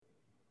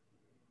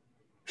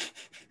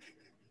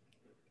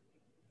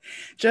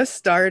Just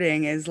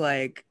starting is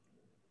like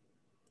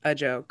a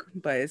joke,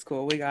 but it's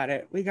cool. We got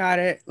it. We got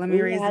it. Let me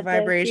We raise the got this. We got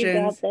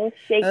vibrations. this.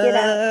 Shake it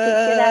up.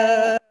 Shake it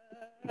up.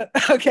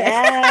 Uh, okay.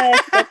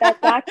 Yes, get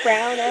that Doc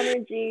Brown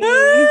energy.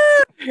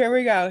 Here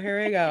we go.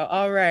 Here we go.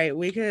 All right.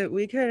 We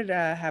could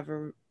have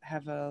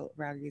a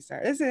rocky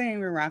start. This isn't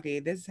even rocky.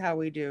 This is how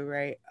we do,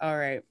 right? All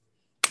right.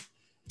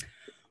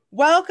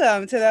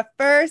 Welcome to the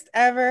first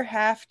ever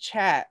half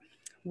chat.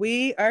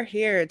 We are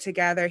here to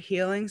gather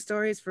healing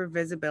stories for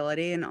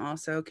visibility and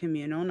also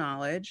communal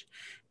knowledge.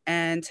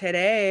 And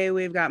today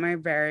we've got my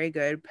very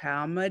good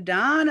pal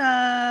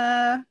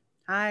Madonna.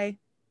 Hi.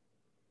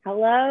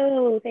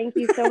 Hello. Thank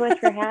you so much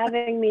for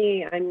having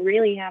me. I'm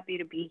really happy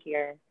to be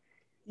here.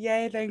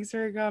 Yay, thanks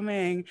for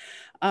coming.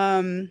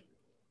 Um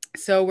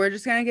so we're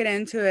just going to get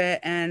into it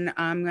and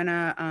I'm going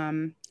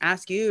to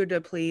ask you to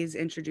please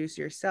introduce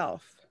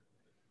yourself.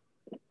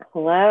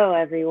 Hello,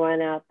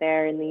 everyone out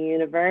there in the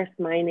universe.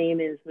 My name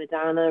is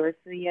Madonna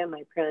Refugia.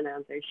 My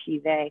pronouns are she,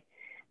 they.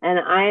 And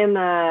I am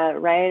a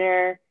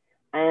writer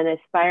and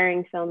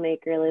aspiring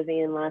filmmaker living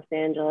in Los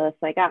Angeles.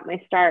 I got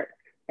my start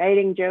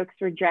writing jokes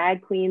for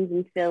drag queens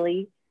in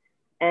Philly.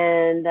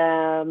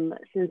 And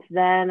since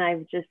then,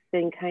 I've just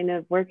been kind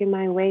of working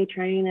my way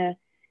trying to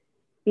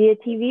be a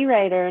TV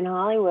writer in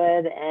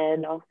Hollywood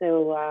and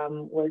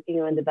also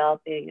working on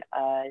developing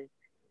a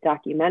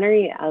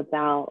documentary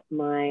about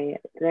my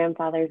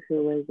grandfather,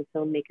 who was a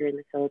filmmaker in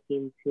the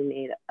Philippines, who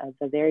made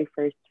the very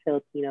first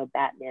Filipino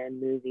Batman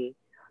movie.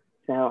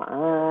 So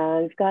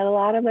I've got a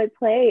lot on my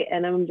plate,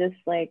 and I'm just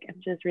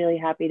really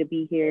happy to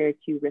be here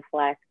to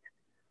reflect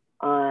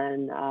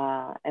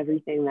on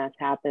everything that's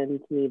happened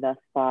to me thus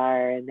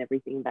far and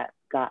everything that's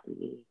gotten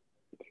me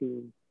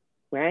to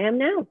where I am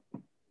now.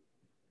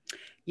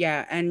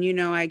 Yeah,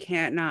 and I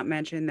can't not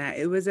mention that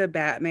it was a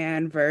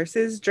Batman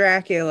versus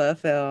Dracula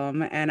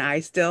film, and I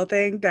still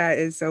think that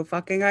is so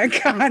fucking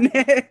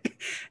iconic.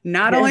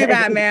 Not only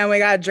Batman, we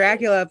got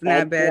Dracula up in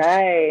that That's bitch.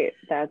 right.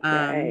 That's Um,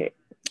 right.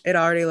 it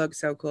already looks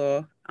so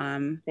cool.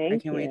 I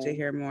Thank can't wait to you.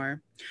 hear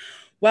more.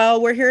 Well,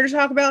 we're here to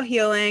talk about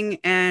healing,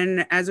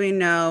 and as we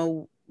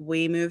know,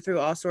 we move through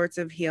all sorts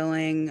of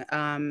healing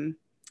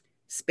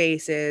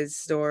spaces,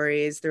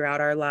 stories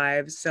throughout our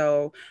lives.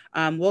 So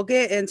we'll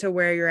get into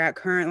where you're at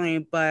currently,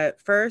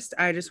 but first,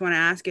 I just want to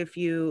ask if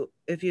you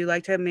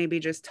like to maybe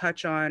just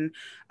touch on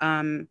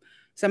some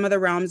of the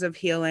realms of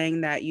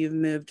healing that you've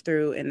moved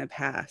through in the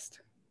past.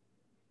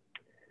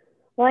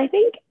 Well, I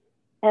think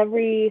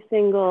every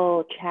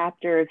single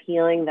chapter of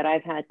healing that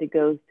I've had to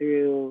go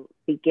through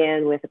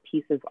began with a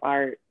piece of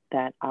art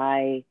that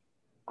I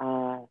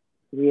uh,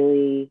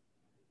 really,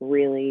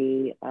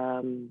 really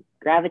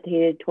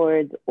gravitated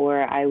towards,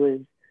 or I was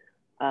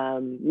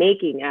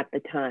making at the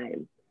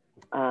time.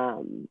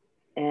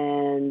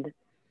 And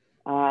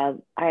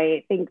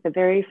I think the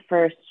very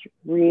first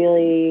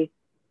really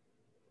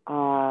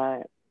uh,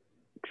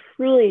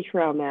 truly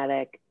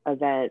traumatic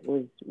event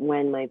was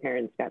when my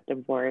parents got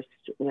divorced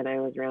when I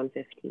was around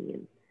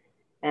 15.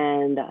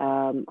 And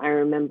I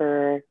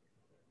remember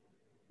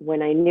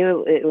when I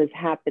knew it was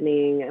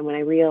happening and when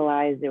I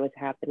realized it was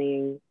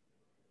happening,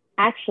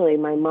 actually,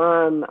 my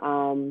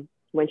mom,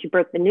 when she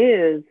broke the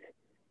news,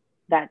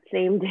 that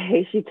same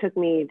day, she took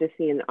me to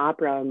see an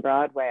opera on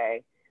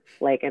Broadway.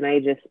 And I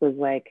just was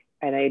like,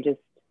 and I just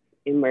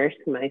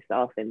immersed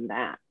myself in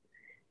that.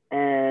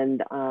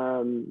 And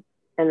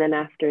then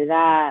after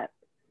that,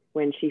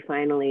 when she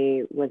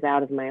finally was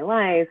out of my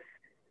life,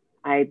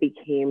 I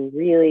became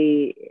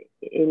really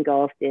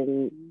engulfed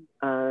in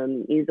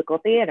musical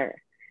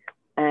theater.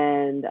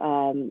 And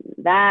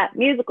that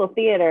musical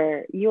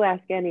theater, you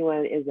ask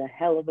anyone, is a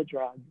hell of a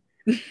drug.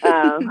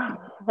 Um,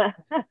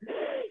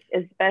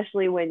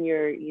 Especially when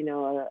you're,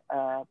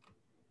 a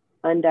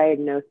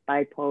undiagnosed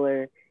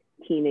bipolar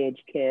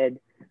teenage kid.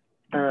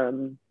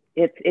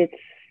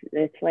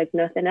 It's like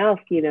nothing else,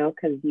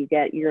 because you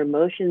get your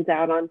emotions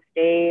out on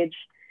stage.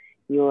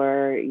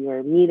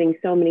 You're meeting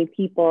so many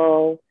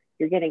people.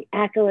 You're getting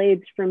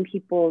accolades from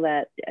people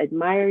that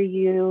admire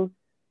you,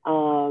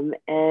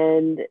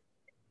 and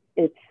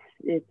it's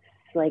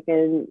like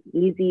an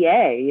easy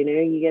A.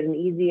 You get an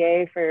easy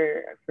A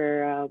for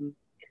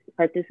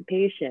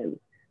participation,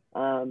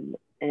 and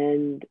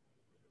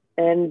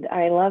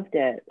I loved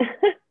it.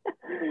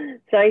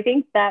 So I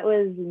think that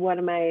was one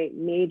of my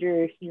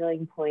major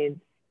healing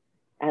points,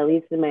 at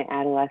least in my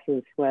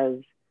adolescence,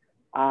 was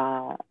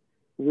uh,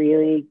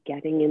 really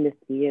getting into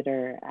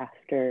theater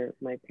after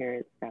my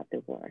parents got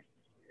divorced,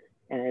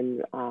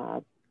 and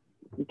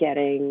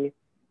getting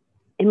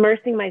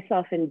immersing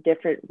myself in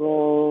different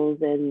roles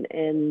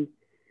and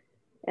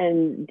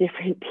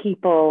different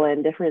people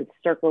and different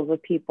circles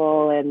of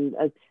people, and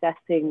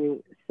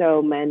obsessing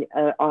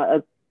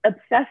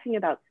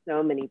about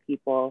so many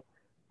people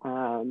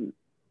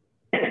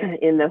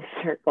in those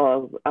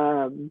circles.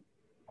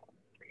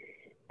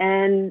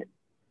 And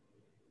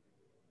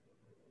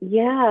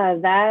yeah,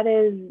 that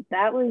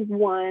was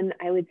one.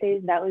 I would say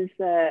that was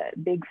a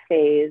big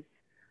phase.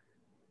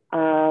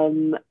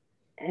 And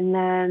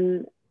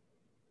then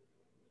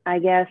I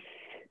guess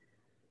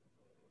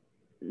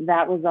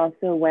that was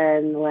also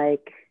when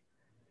like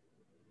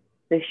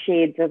the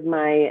shades of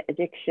my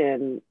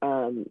addiction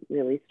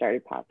really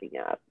started popping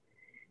up.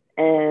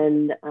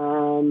 And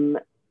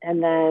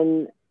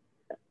then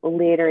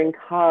later in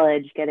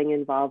college, getting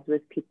involved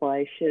with people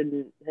I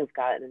shouldn't have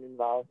gotten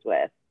involved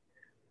with.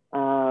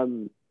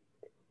 And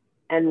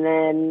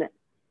then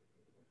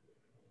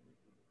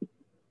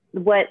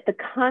what the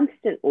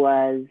constant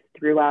was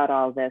throughout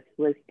all this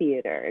was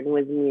theater and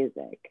was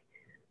music.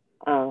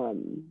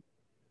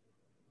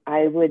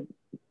 I would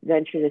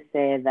venture to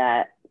say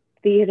that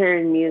theater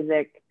and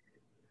music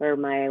are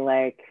my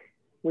like,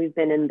 we've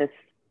been in this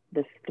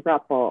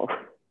throuple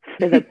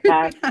for the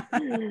past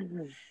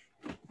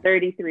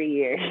 33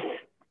 years,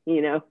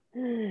 you know,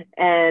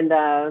 and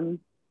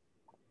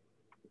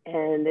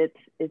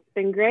it's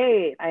been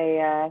great.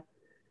 I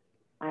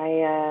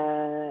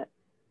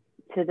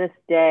to this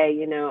day,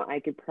 you know, I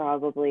could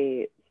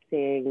probably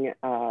sing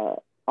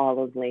all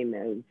of Les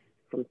Mis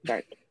from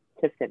start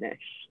to finish,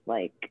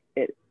 like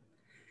it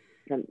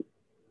from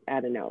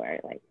out of nowhere.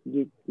 Like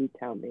you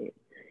tell me,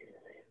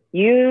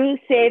 you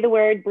say the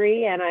word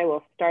Brie, and I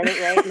will start it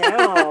right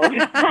now.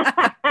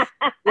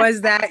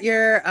 Was that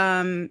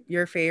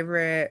your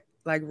favorite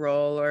like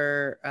role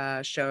or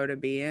show to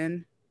be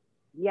in?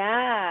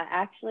 Yeah,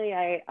 actually,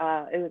 it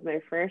was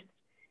my first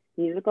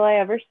musical I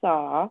ever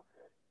saw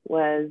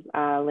was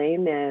Les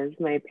Mis.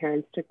 My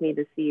parents took me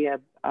to see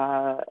it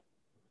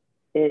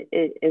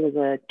was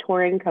a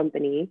touring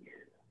company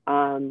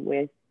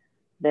with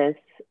this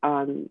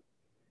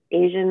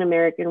Asian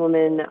American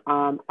woman.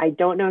 I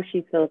don't know if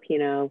she's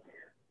Filipino,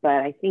 but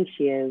I think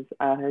she is.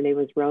 Her name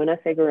was Rona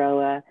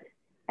Figueroa,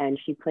 and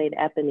she played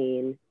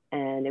Eponine.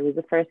 And it was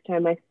the first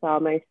time I saw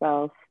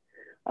myself,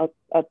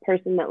 a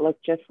person that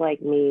looked just like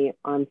me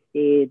on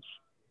stage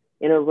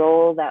in a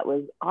role that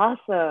was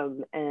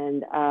awesome.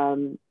 And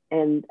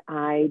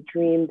I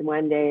dreamed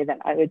one day that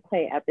I would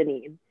play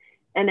Eponine.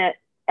 And at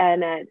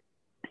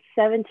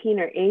 17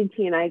 or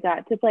 18, I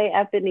got to play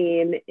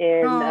Eponine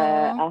in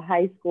a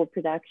high school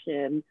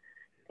production.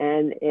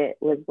 And it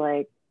was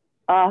like,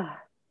 yeah,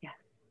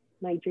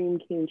 my dream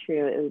came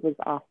true. It was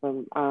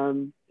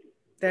awesome.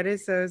 That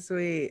is so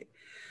sweet.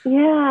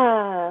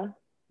 Yeah.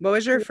 What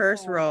was your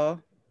first role?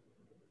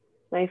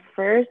 My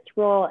first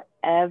role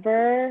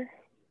ever?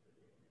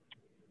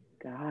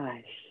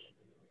 Gosh.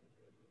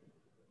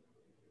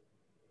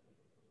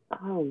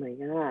 Oh my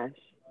gosh.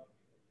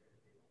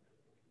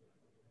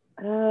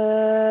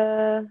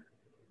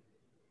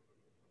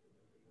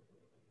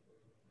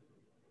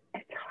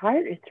 It's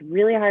hard. It's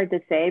really hard to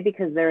say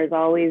because there's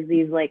always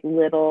these like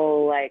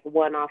little like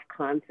one-off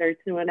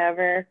concerts and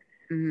whatever.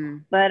 Mm-hmm.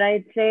 But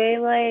I'd say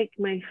like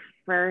my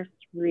first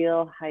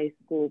real high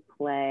school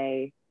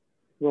play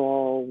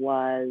role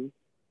was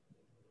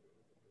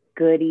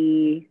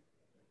Goody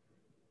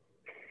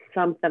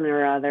something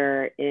or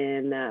other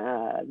in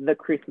The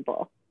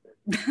Crucible.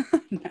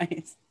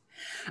 Nice.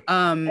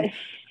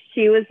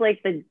 She was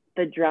like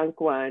the drunk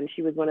one.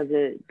 She was one of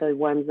the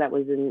ones that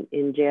was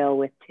in jail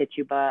with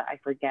Tituba. I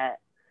forget,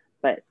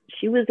 but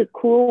she was a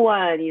cool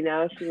one. You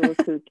know, she was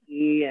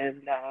kooky,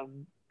 and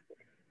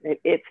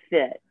it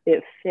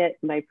fit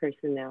my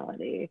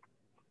personality.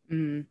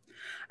 Mm.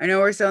 I know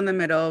we're still in the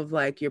middle of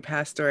like your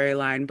past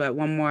storyline, but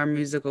one more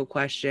musical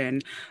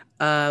question.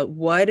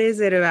 What is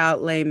it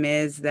about Les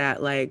Mis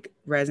that like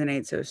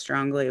resonates so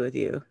strongly with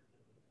you?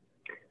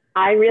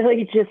 I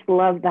really just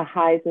love the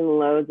highs and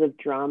lows of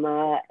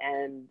drama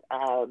and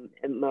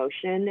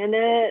emotion in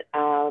it.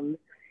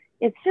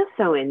 It's just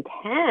so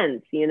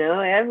intense, you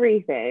know,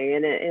 everything.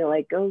 And it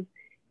like goes,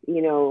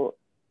 you know,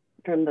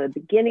 from the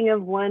beginning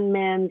of one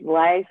man's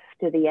life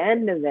to the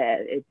end of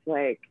it. It's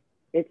like,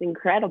 it's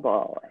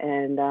incredible.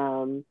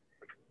 And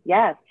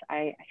yes,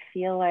 I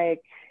feel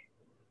like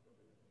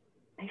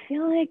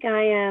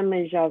I am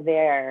a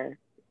Javert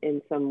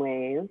in some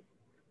ways.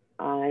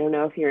 I don't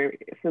know if you're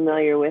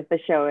familiar with the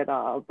show at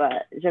all,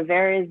 but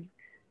Javert is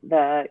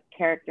the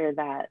character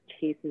that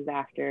chases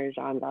after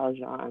Jean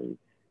Valjean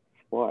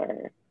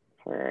for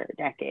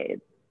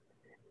decades,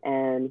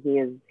 and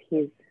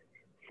he's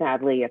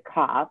sadly a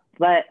cop,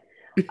 but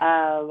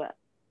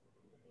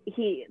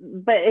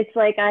it's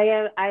like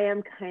I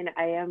am kind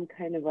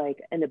of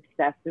like an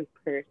obsessive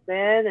person,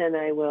 and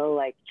I will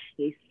like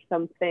chase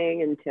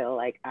something until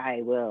I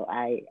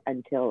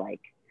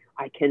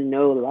can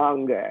no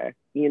longer,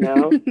 you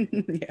know.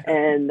 Yeah.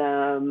 And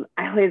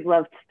I always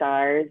loved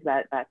Stars,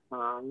 that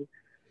song.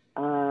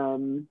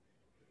 And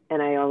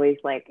I always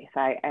like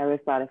I always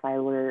thought if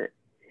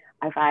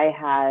I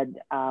had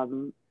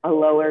a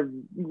lower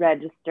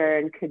register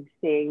and could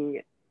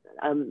sing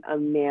a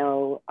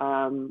male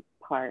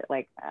part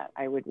like that,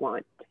 I would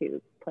want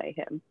to play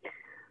him.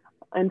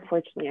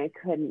 Unfortunately, I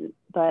couldn't,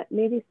 but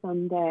maybe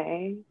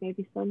someday.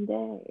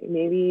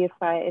 Maybe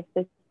if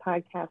this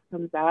podcast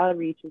comes out,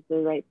 reaches the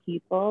right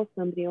people,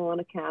 somebody will want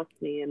to cast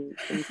me in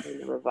some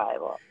kind of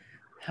revival.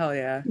 Hell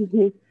yeah.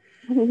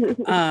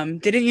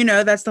 Didn't you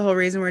know that's the whole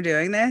reason we're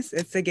doing this?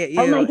 It's to get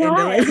you my into God.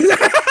 Les Mis. Is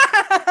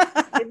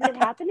it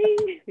happening?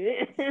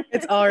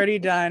 It's already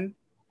done.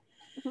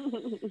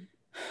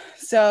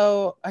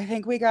 So I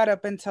think we got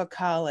up until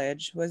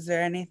college. Was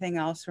there anything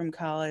else from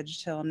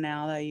college till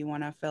now that you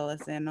want to fill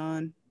us in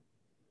on?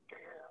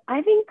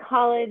 I think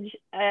college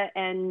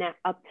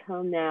up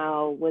till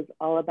now was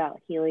all about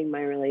healing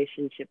my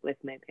relationship with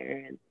my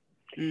parents,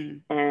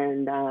 Mm.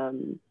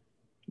 and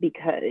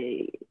because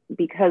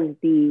because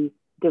the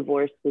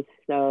divorce was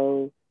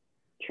so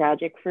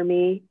tragic for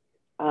me,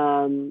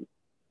 um,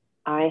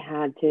 I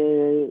had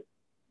to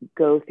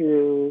go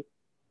through,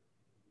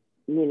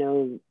 you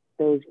know,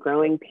 those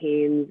growing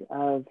pains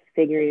of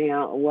figuring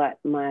out what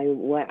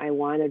I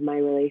wanted my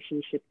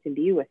relationship to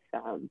be with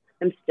them.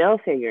 I'm still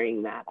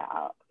figuring that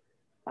out.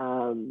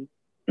 Um,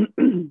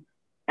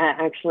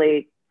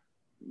 Actually,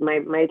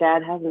 my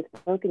dad hasn't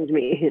spoken to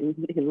me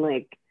in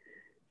like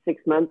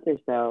 6 months or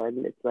so,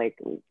 and it's like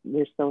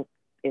we're still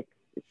it's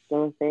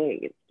still a thing.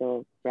 It's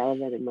still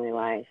relevant in my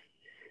life.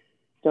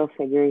 Still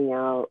figuring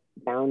out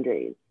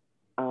boundaries.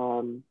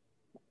 Um,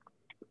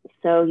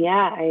 so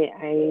yeah,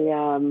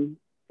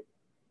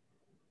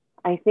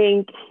 I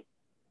think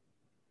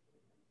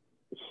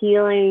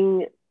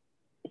healing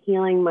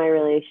healing my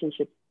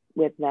relationships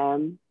with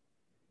them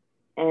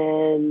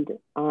and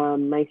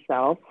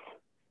myself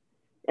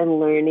and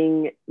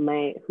learning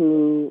my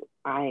who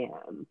I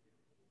am,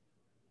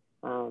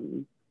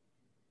 um,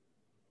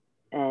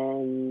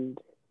 and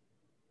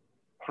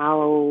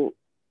how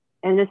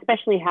and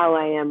especially how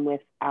I am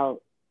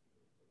without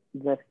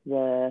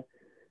the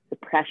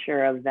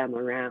pressure of them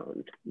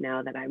around.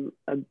 Now that I'm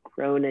a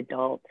grown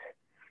adult,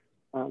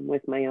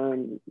 with my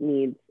own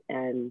needs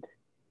and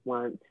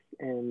wants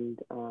and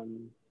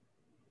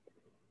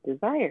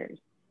desires.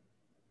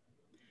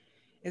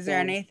 Is there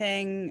So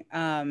anything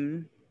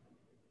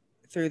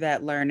through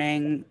that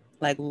learning,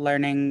 like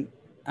learning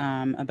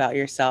about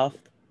yourself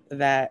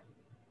that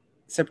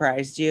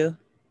surprised you?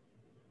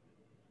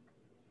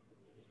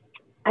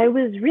 I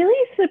was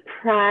really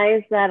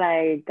surprised that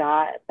I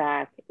got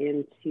back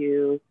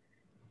into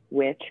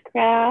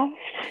witchcraft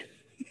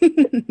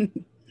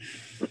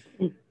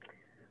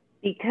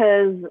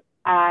because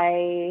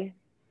I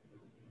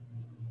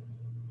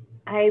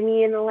I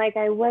mean, like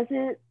I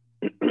wasn't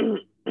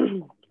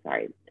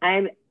sorry.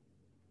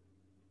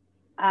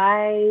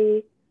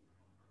 I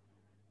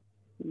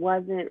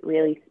wasn't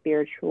really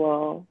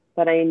spiritual,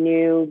 but I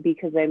knew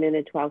because I'm in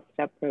a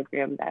 12-step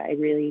program that I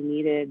really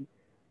needed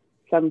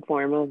some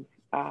form of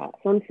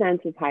some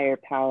sense of higher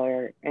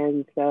power.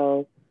 And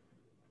so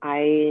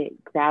I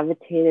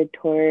gravitated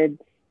towards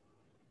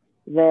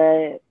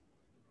the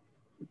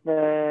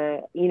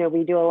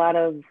we do a lot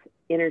of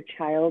inner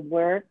child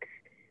work,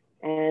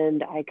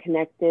 and I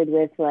connected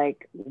with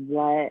like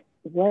what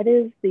would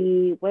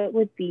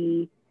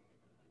the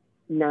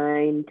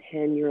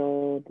 9-10 year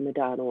old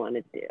Madonna want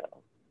to do,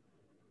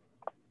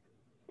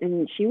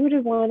 and she would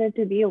have wanted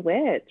to be a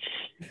witch.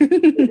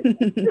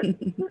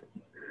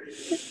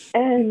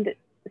 And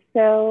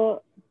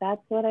so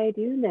that's what I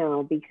do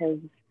now, because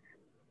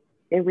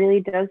it really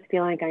does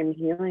feel like I'm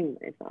healing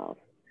myself.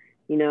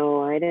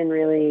 I didn't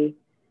really,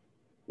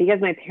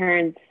 because my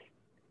parents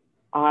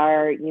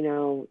are,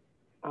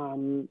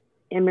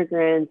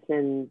 immigrants,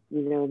 and,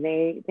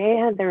 they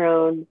had their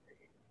own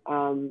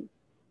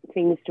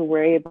things to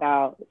worry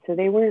about. So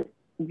they weren't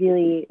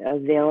really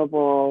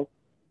available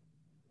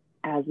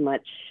as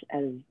much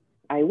as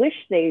I wish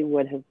they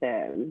would have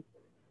been.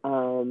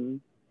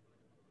 And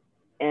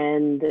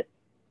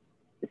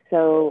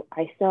so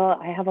I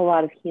have a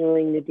lot of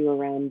healing to do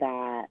around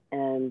that.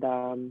 And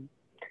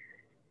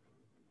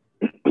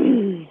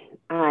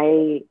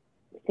I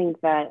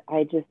think that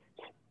I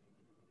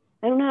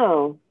don't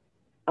know.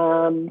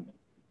 Um,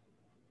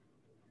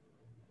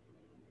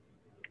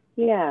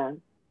 yeah,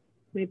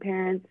 my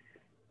parents,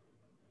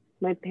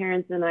 my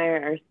parents and I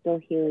are still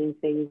healing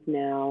things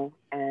now.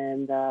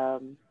 And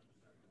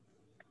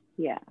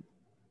yeah,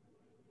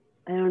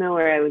 I don't know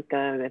where I was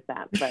going with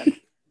that, but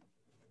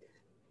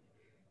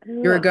I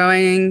don't You were know.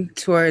 going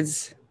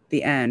towards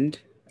the end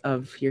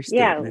of your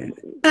Yeah, statement.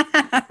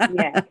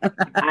 yes,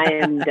 I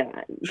am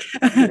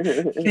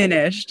done.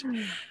 Finished.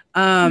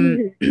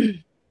 Um,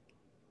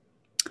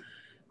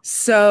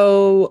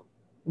 so,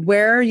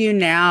 where are you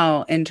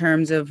now in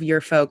terms of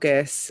your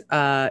focus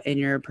in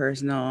your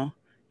personal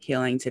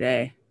healing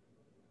today?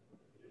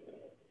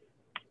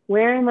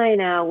 Where am I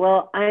now?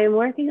 Well, I'm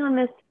working on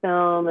this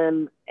film,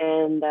 and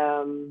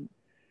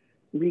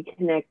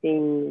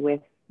reconnecting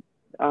with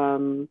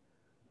um,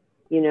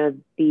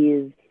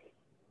 these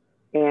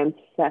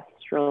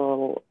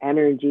ancestral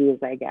energies,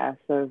 I guess,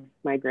 of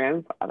my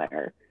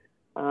grandfather,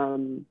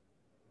 um,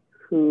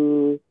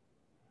 who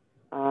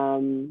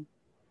um,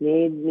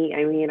 made me.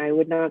 I mean, I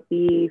would not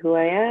be who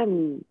I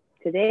am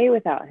today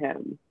without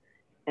him,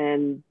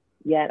 and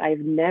yet I've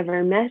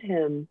never met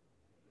him.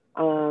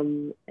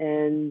 And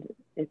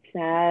it's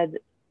sad.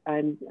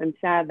 I'm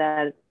sad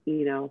that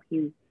he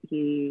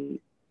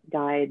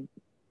died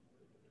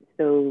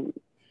so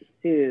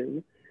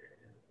soon.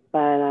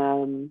 But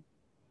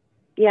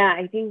yeah,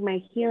 I think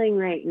my healing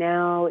right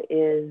now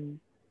is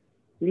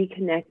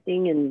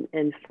reconnecting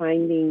and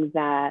finding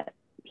that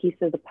piece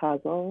of the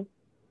puzzle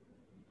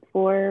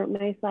for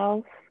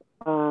myself.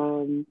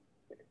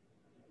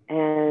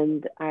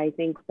 And I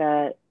think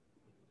that,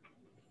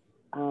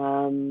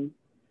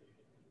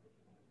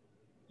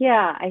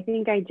 yeah, I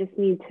think I just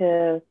need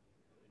to,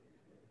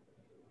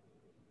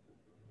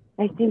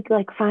 I think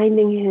like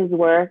finding his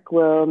work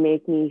will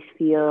make me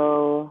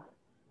feel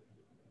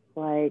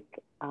like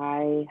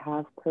I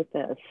have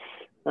purpose.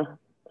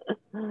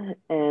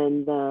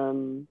 And,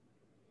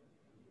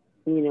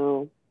 you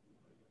know,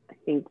 I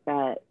think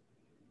that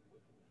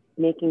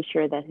making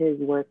sure that his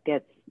work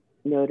gets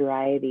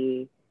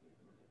notoriety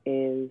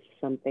is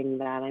something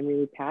that I'm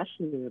really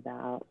passionate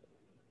about.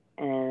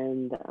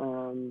 And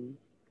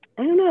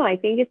I don't know, I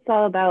think it's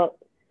all about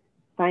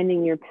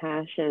finding your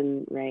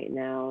passion right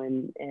now,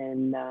 and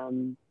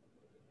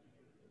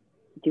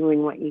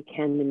doing what you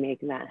can to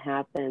make that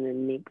happen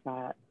and make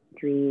that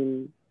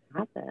dream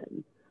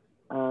happen.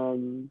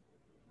 And,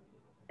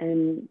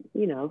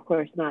 you know, of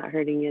course, not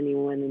hurting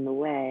anyone in the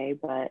way,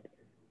 but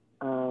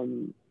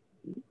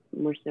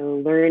more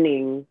so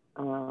learning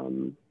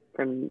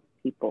from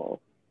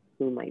people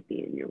who might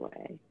be in your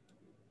way.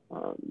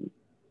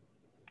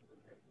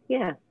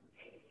 Yeah.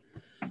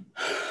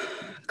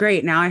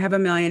 Great. Now I have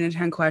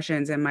 1,000,010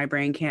 questions and my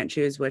brain can't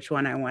choose which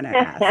one I want to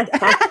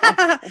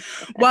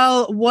ask.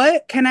 Well,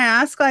 what can I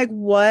ask? Like,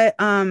 what,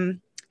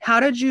 how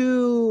did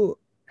you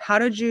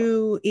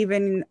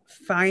even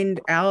find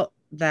out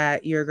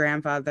that your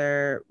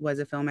grandfather was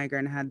a filmmaker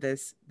and had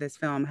this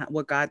film?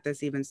 What got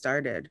this even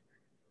started?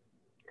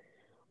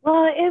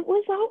 Well, it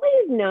was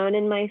always known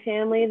in my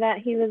family that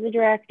he was a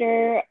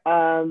director,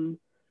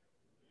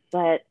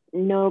 but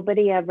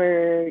nobody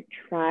ever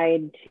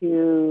tried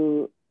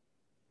to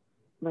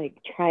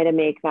try to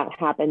make that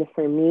happen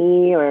for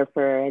me or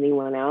for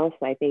anyone else.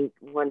 I think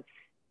once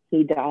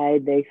he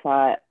died, they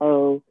thought,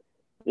 oh,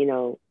 you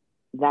know,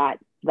 that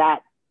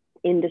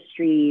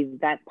industry,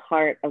 that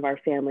part of our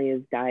family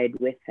has died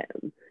with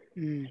him.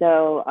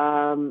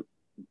 So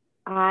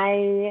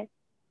I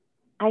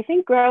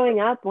think growing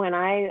up, when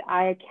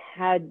I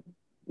had,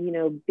 you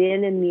know,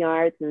 been in the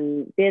arts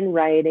and been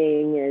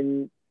writing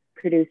and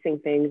producing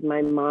things,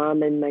 my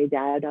mom and my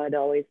dad had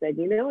always said,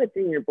 you know, it's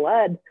in your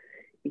blood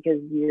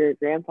because your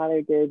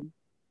grandfather did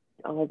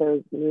all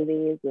those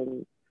movies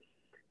and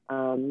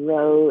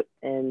wrote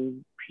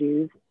and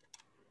produced.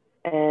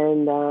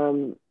 And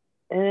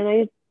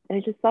I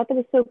just thought that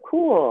was so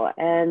cool.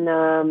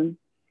 And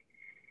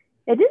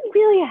it didn't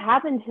really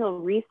happen until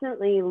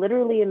recently,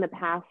 literally in the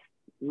past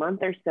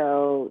month or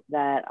so,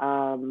 that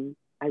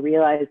I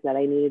realized that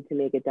I needed to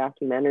make a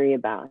documentary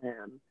about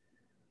him.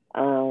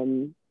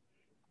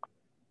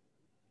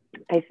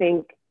 I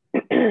think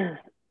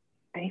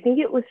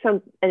it was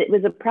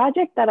a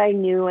project that I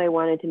knew I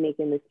wanted to make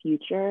in the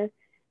future.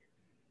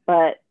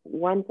 But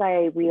once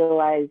I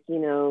realized, you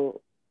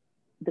know,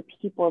 the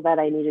people that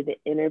I needed to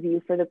interview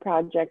for the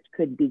project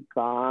could be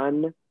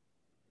gone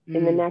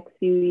in the next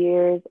few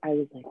years, I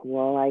was like,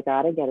 well, I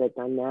got to get it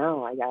done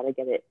now. I got to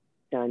get it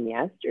done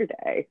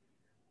yesterday.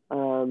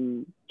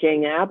 Jane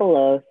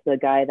Abelos, the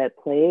guy that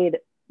played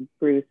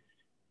Bruce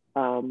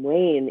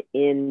Wayne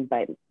in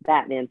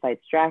Batman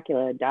Fights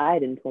Dracula,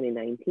 died in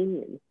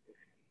 2019.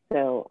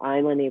 So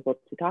I'm unable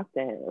to talk to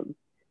him.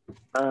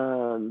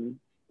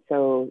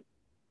 So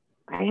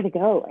I gotta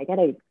go. I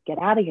gotta get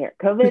out of here.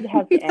 COVID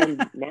has to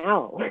end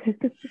now,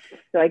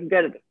 so I can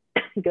go to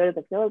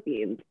the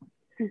Philippines.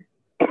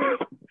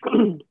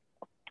 Excuse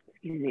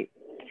me.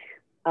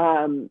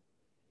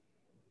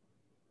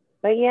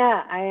 But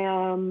yeah,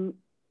 I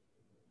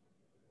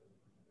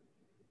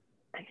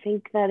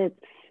think that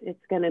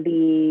it's gonna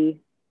be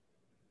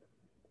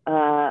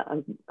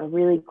a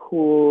really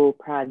cool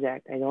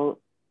project.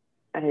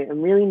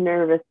 I'm really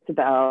nervous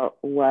about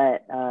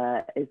what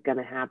is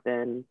gonna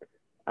happen.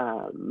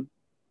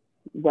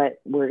 What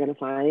we're going to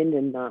find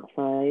and not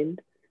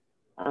find.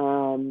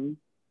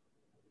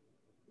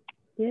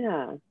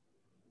 Yeah.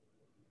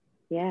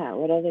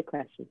 What other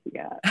questions you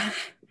got?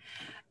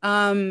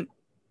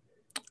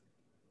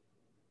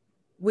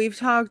 We've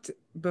talked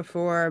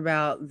before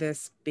about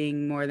this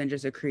being more than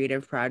just a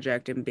creative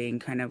project and being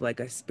kind of like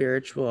a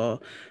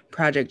spiritual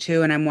project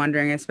too. And I'm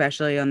wondering,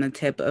 especially on the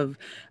tip of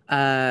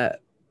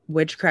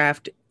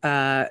witchcraft,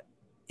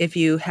 if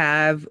you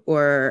have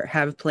or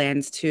have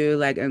plans to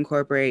like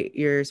incorporate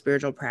your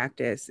spiritual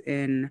practice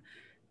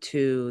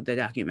into the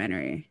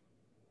documentary.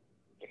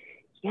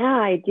 Yeah,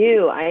 I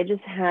do. I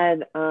just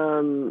had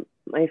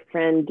my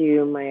friend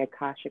do my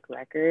Akashic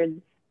records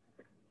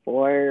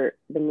for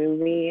the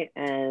movie,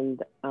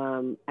 and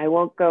I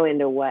won't go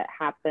into what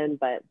happened,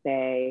 but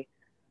they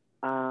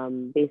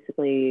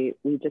basically,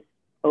 we just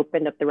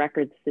opened up the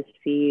records to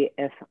see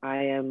if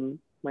I am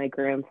my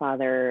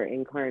grandfather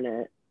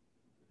incarnate.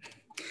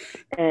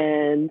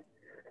 And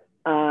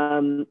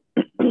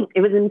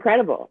it was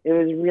incredible. It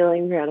was really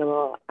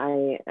incredible.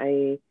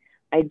 I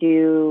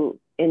do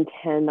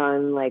intend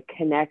on like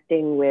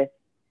connecting with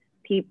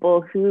people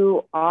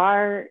who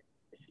are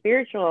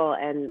spiritual,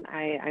 and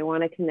I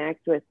want to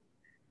connect with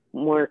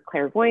more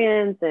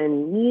clairvoyants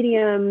and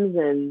mediums,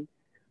 and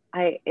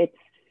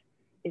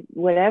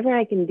whatever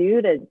I can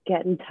do to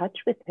get in touch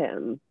with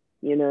him,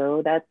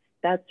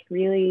 that's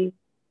really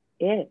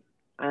it.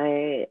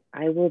 I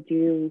will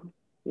do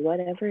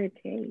whatever it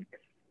takes.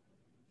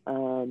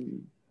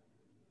 Um,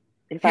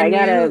 if I Can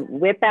gotta you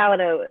whip out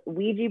a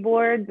Ouija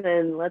board,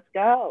 then let's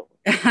go.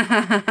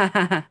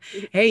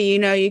 Hey,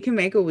 you can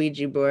make a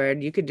Ouija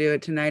board. You could do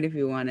it tonight if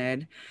you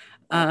wanted.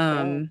 Let's go.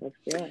 Um, Let's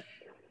do it.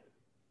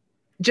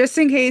 just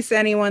in case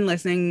anyone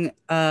listening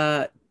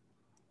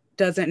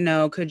doesn't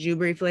know, could you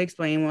briefly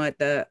explain what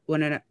the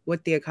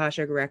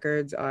Akashic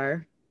records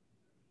are?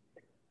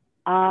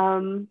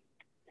 Um,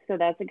 so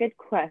that's a good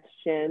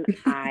question.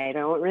 I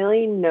don't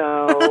really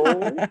know.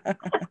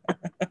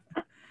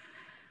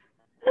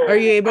 Are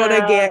you able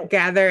to uh,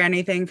 gather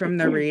anything from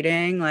the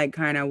reading, like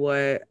kind of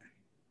what?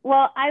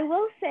 well, I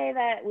will say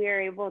that we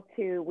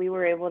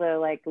were able to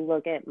like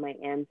look at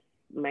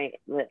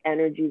the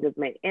energies of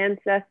my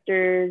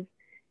ancestors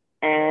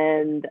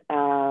and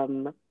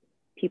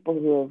people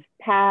who have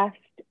passed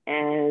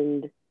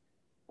and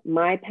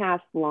my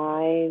past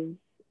lives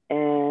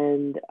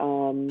and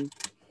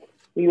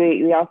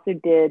we also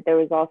did there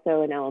was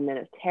also an element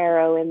of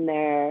tarot in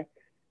there.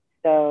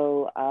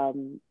 So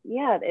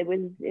yeah, it was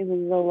a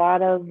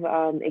lot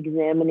of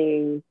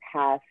examining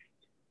past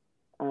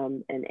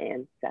and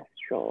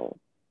ancestral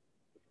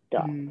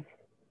stuff. Hmm.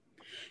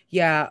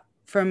 Yeah,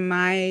 from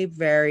my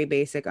very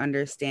basic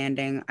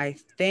understanding, I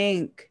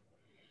think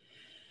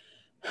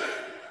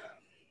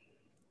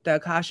the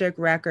Akashic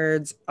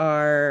records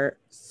are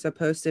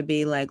supposed to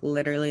be like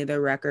literally the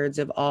records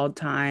of all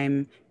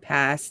time,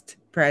 past,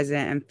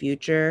 present, and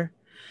future.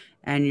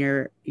 And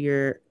you're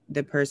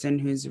the person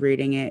who's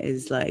reading it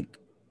is like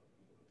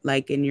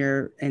in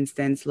your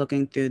instance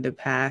looking through the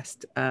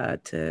past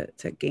to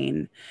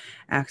gain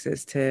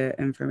access to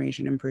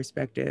information and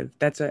perspective.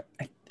 That's what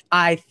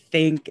I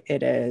think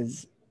it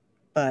is,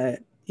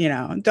 but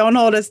don't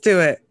hold us to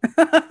it.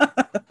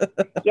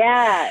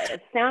 Yeah,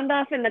 sound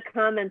off in the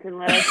comments and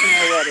let us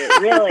know what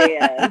it really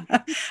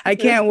I is.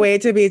 can't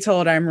wait to be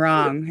told I'm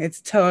wrong.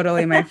 It's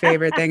totally my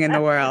favorite thing in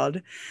the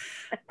world.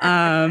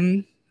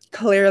 Um,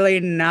 clearly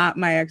not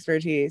my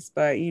expertise,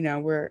 but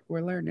we're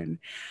learning.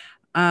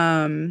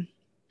 Um,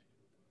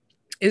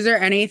 is there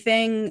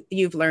anything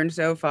you've learned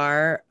so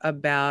far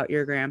about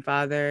your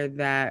grandfather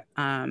that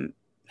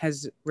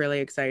has really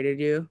excited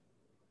you?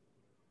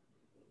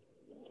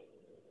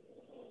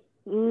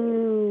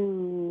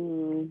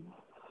 mm,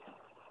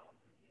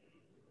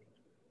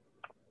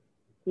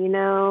 you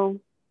know,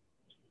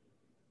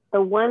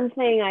 the one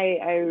thing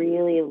I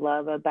really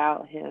love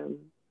about him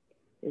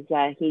is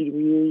that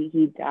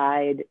he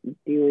died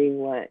doing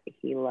what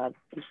he loved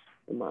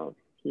the most.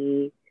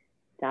 He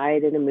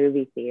died in a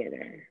movie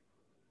theater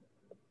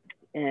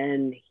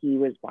and he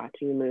was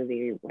watching a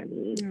movie when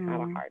he had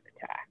a Aw. heart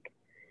attack.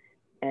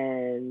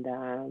 And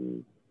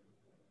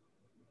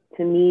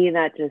to me,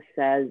 that just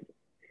says,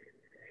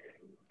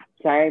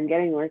 sorry, I'm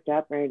getting worked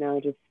up right now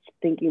just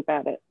thinking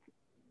about it.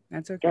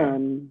 That's okay.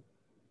 Um,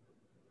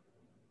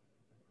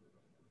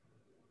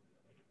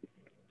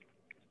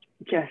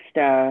 just,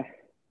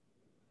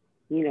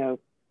 you know,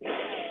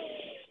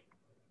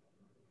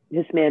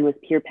 this man was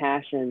pure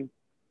passion.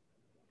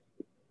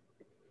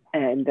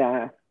 And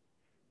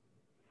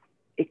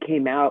it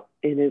came out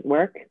in his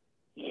work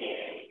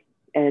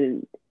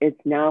and it's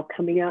now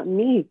coming out in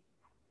me.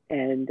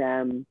 And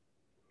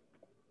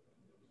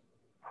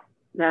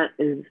that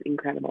is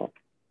incredible.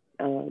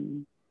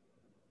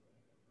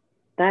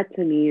 That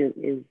to me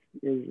is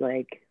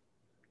like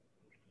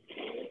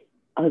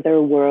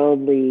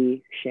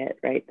otherworldly shit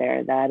right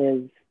there. That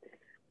is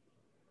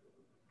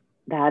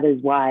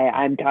why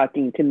I'm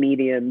talking to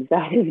mediums.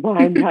 That is why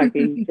I'm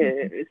talking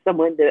to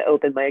someone to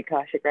open my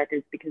Akashic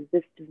records, because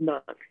this does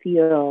not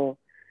feel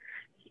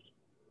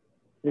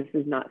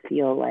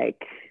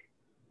like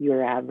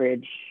your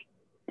average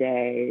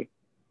day,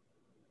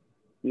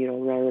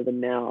 run of the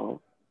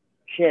mill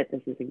shit.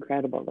 This is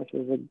incredible. This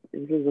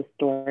is a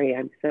story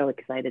I'm so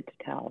excited to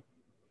tell.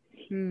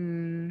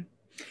 Hmm.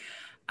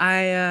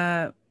 I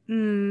uh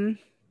hmm,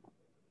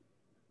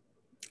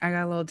 I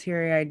got a little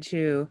teary-eyed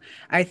too.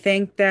 I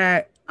think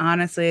that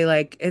honestly,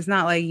 like it's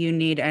not like you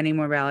need any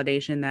more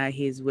validation that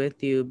he's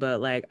with you,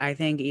 but like I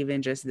think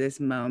even just this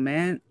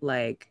moment,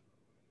 like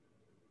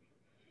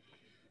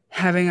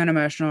having an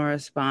emotional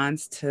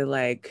response to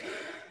like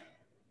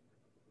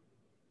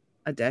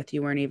a death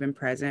you weren't even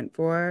present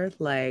for,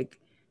 like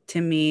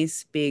to me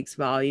speaks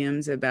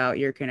volumes about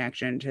your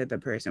connection to the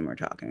person we're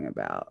talking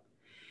about.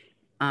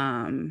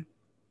 Um,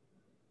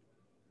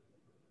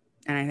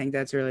 and I think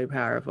that's really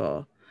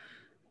powerful.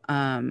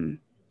 Um,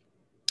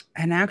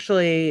 and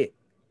actually,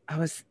 I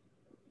was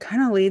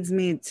kind of leads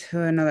me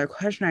to another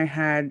question I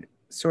had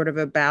sort of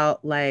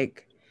about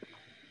like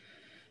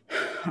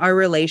our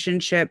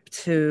relationship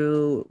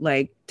to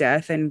like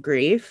death and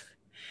grief.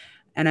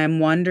 And I'm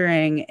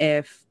wondering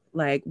if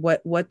like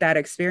what that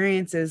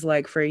experience is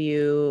like for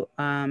you,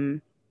 as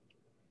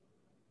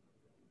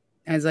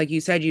like you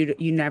said, you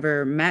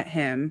never met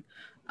him,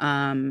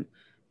 um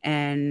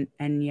and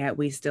yet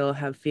we still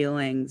have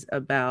feelings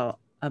about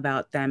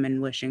about them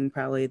and wishing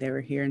probably they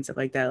were here and stuff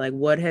like that. Like,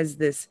 what is,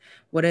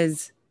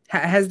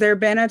 has there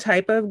been a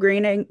type of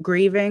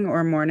grieving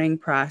or mourning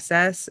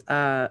process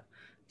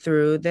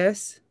through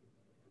this?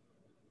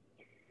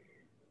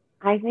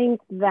 I think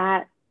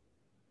that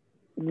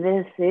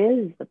this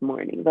is the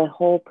mourning. The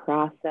whole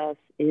process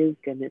is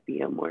going to be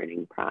a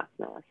mourning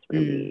process for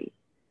Mm, me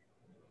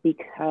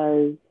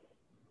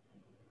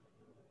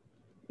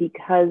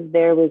because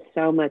there was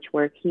so much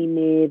work he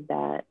made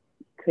that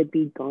could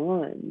be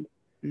gone.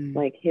 mm,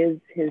 Like his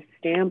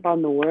stamp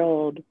on the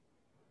world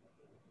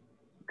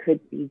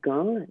could be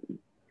gone.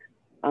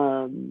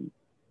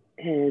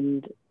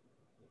 And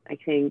I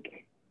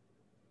think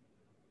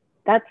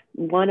that's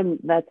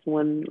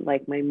one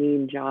like my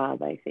main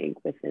job, I think,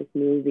 with this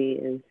movie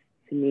is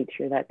to make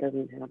sure that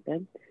doesn't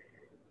happen.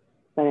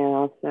 But I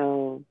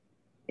also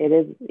it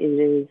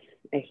is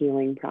a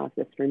healing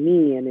process for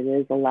me, and it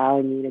is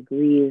allowing me to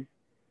grieve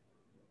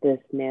this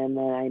man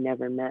that I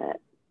never met,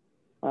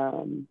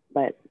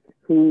 but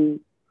who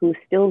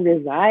still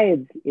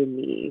resides in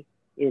me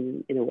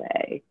in a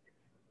way.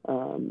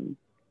 Um,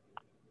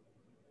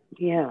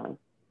 yeah.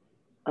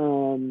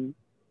 Um,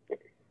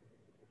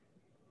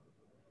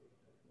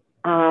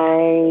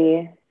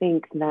 I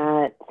think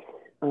that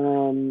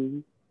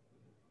um,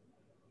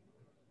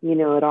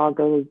 it all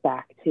goes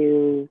back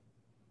to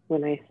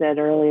when I said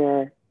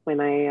earlier when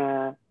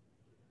I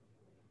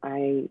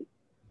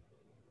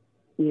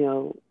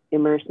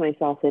immerse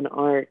myself in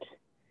art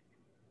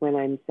when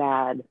I'm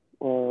sad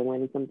or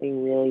when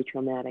something really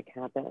traumatic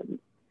happens.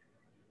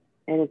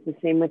 And it's the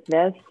same with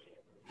this.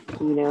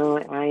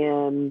 I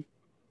am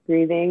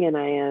grieving and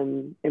I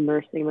am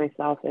immersing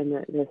myself in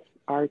this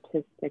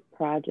artistic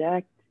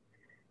project,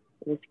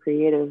 this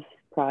creative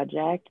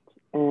project,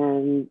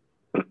 and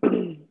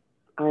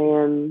I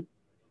am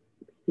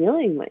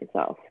healing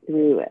myself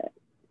through it.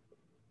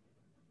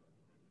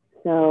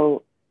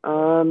 So,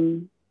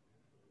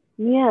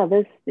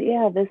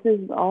 this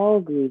is all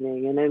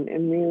grieving, and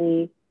I'm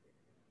really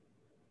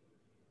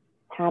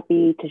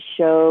happy to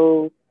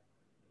show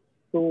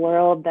the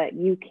world that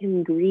you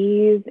can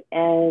grieve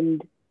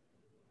and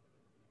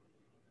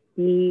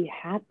be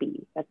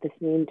happy at the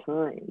same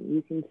time.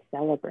 You can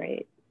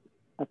celebrate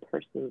a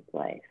person's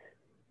life.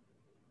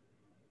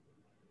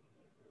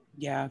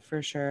 yeah,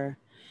 for sure.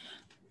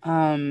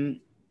 Um,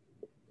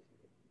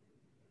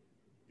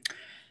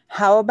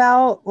 how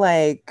about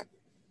like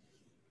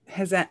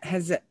has that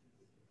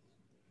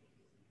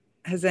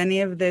has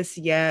any of this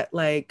yet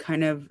like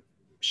kind of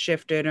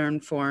shifted or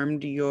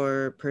informed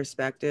your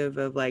perspective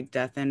of like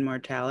death and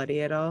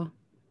mortality at all?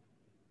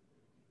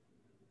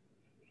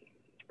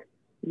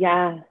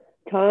 Yeah,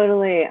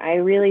 totally. I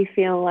really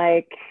feel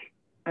like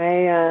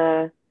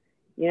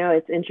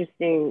it's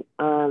interesting.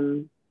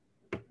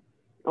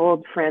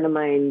 Old friend of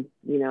mine,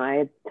 I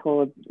had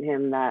told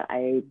him that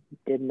I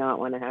did not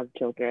want to have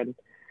children.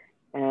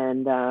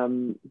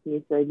 And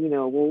he said,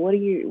 well,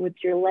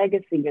 what's your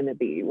legacy going to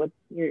be? What's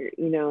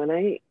and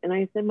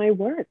I said, my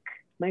work's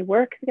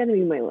going to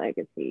be my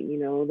legacy.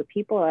 The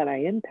people that I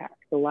impact,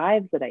 the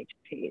lives that I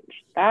change,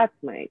 that's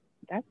my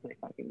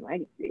fucking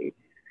legacy.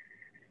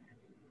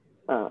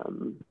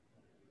 Um,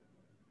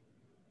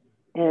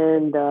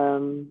 and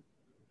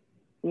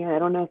yeah, I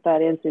don't know if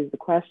that answers the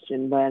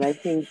question, but I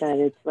think that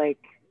it's like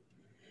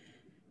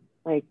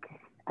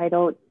I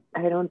don't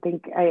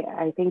think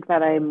I think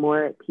that I'm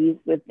more at peace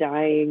with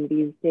dying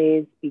these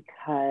days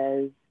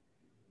because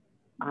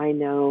I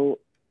know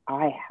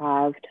I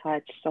have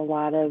touched a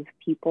lot of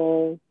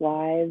people's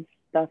lives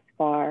thus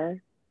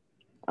far,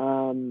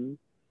 um,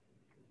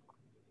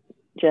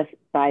 just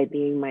by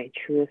being my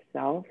truest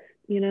self,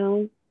 you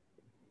know.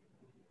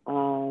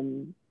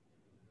 Um,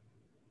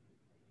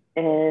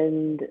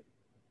 and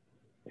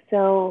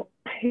so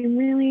I'm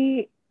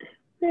really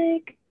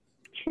like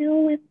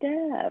chill with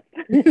death,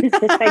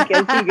 I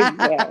guess you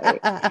could say.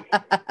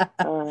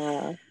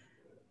 Uh,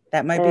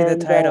 That might be the and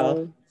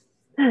title.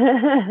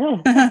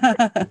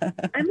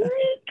 I'm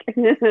like,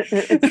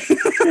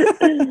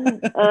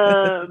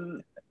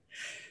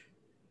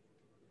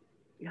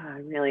 yeah,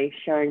 I'm really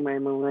showing my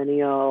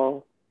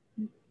millennial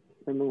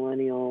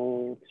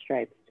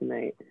stripes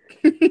tonight.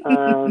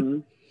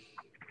 Um,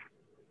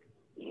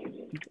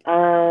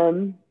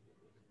 um,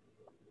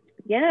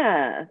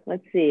 yeah,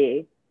 let's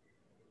see.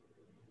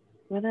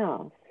 What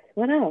else?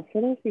 What else?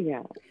 What else you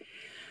got?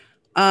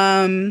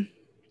 um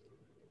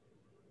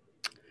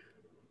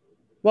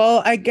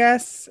well, I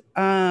guess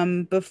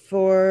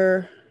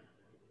before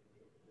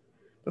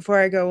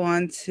I go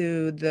on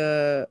to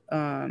the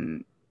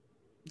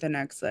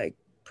next like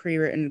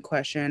pre-written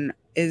question,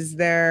 is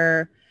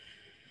there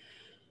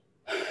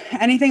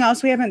anything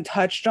else we haven't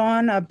touched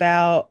on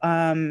about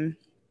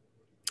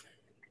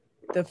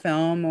the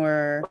film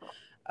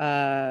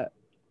uh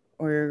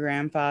or your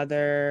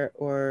grandfather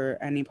or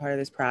any part of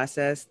this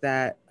process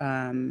that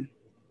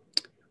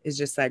is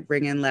just like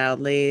ringing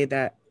loudly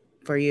that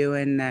for you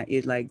and that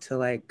you'd like to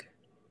like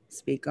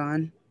speak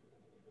on?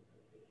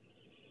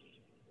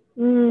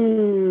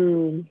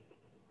 Hmm.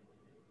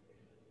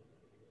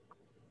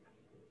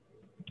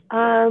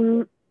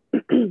 Um,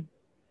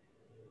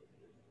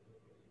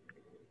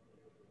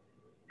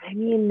 I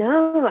mean,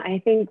 no,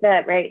 I think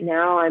that right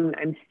now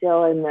I'm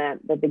still in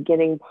the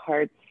beginning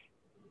parts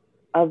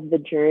of the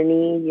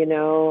journey. You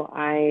know,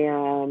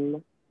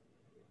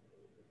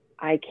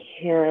 I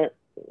can't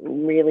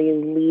really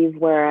leave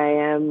where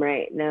I am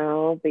right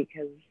now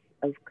because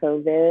of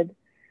COVID.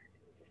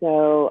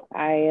 So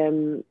I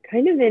am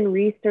kind of in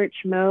research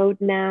mode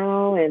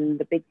now, and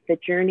the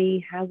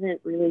journey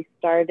hasn't really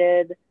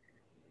started,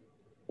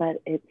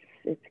 but it's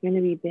going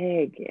to be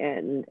big,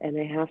 and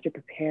I have to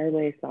prepare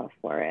myself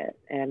for it.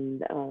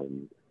 And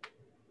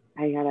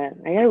I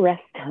gotta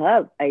rest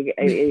up.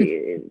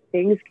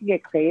 Things can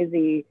get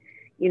crazy,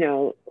 you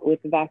know,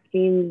 with the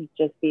vaccines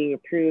just being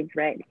approved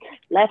right,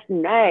 left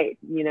and right.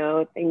 You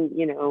know,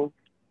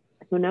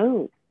 who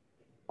knows?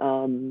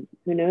 Who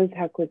knows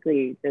how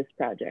quickly this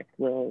project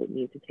will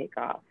need to take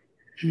off.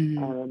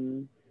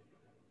 And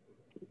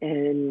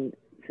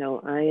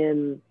so I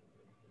am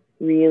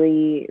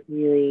really,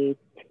 really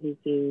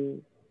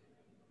taking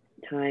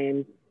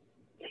time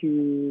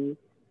to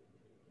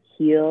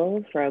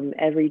heal from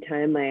every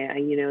time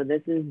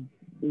this is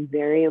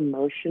very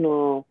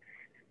emotional,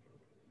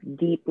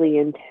 deeply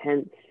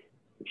intense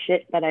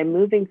shit that I'm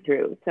moving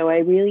through. So I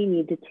really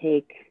need to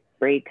take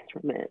breaks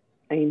from it.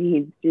 I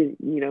need to,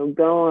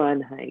 go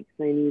on hikes.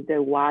 I need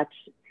to watch,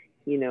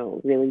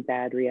 really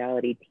bad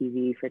reality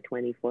TV for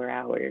 24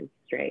 hours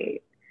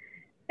straight.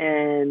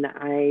 And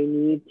I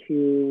need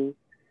to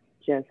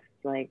just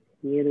like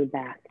be in a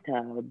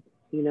bathtub,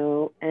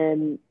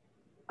 and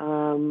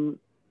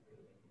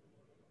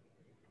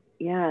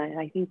yeah,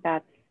 I think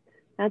that's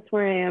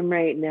where I am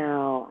right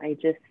now. I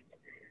just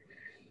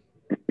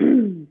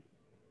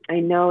I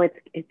know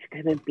it's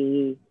gonna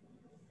be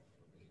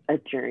a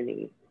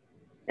journey,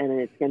 and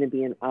it's gonna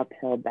be an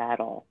uphill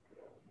battle,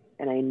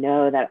 and I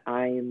know that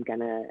I am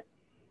gonna,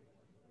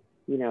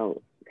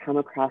 come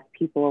across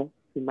people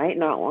who might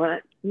not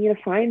want me to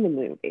find the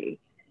movie,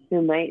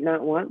 who might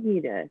not want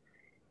me to,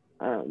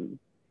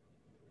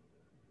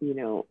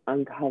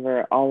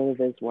 uncover all of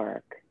his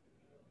work.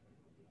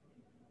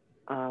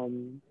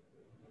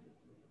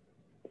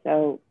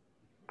 So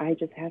I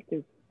just have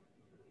to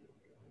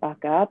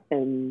buck up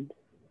and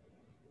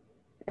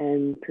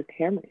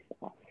prepare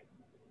myself.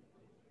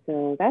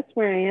 So that's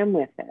where I am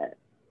with it.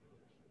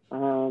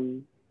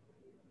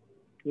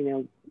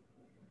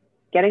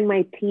 Getting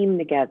my team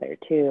together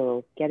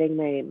too, getting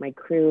my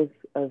crew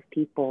of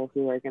people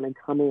who are going to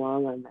come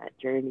along on that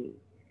journey.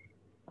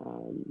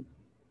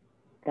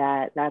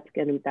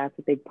 That's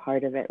a big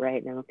part of it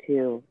right now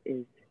too,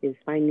 is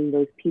finding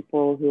those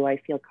people who I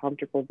feel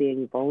comfortable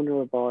being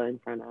vulnerable in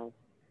front of.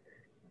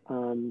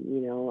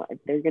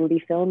 They're going to be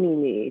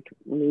filming me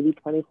maybe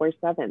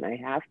 24/7. I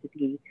have to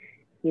be,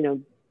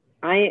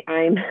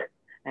 I'm,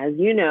 as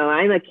you know,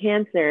 I'm a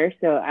Cancer,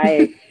 so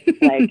I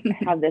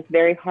have this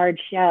very hard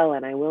shell,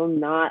 and I will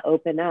not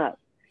open up.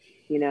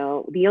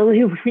 The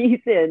only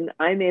reason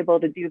I'm able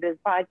to do this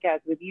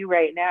podcast with you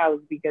right now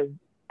is because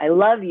I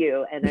love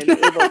you, and I'm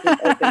able to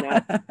open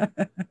up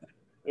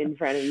in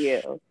front of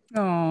you.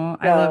 Oh,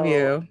 I love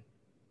you.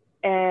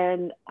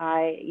 And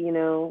I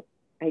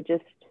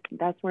just,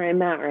 that's where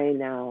I'm at right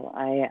now.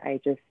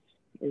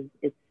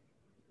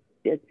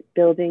 It's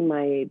building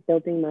my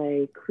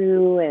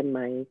crew and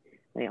my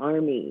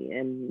army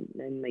and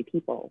my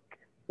people,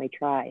 my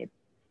tribe.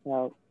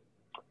 So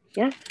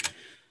yeah.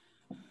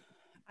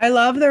 I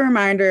love the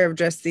reminder of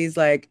just these,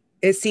 like,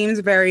 it seems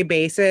very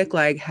basic,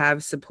 like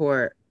have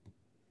support,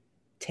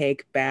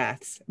 take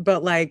baths,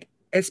 but like,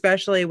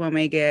 especially when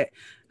we get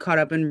caught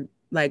up in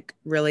like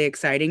really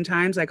exciting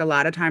times, like a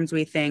lot of times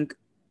we think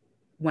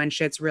when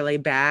shit's really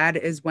bad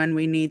is when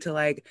we need to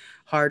like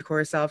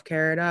hardcore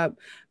self-care it up.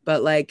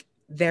 But like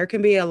there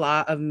can be a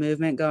lot of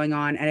movement going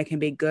on and it can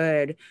be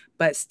good,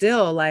 but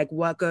still like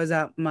what goes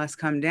up must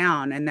come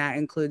down. And that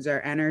includes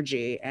our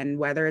energy. And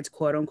whether it's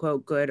quote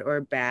unquote good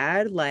or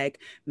bad, like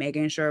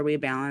making sure we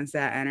balance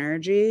that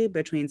energy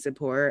between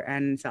support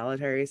and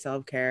solitary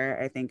self-care,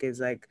 I think is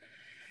like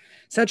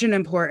such an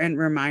important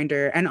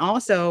reminder. And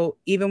also,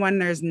 even when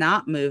there's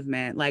not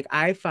movement, like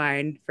I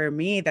find for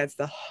me, that's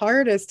the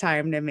hardest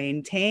time to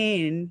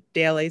maintain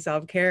daily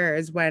self care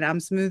is when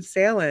I'm smooth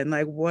sailing.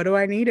 Like, what do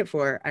I need it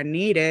for? I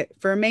need it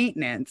for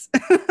maintenance.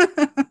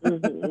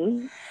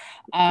 Mm-hmm.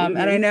 And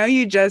I know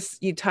you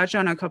touch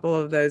on a couple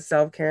of those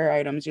self care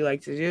items you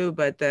like to do,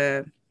 but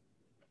I'm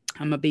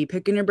gonna be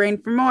picking your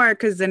brain for more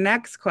because the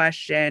next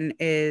question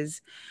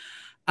is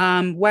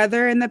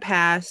whether in the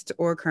past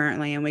or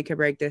currently, and we could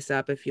break this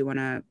up if you want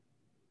to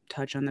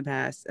touch on the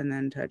past and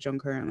then touch on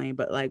currently,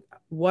 but like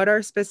what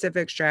are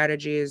specific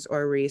strategies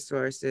or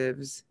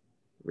resources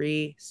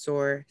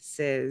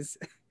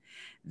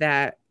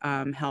that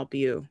help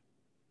you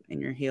in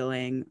your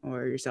healing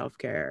or your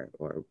self-care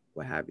or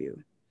what have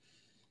you?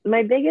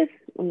 My biggest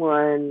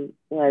one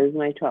was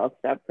my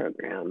 12-step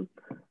program.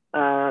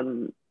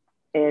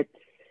 It's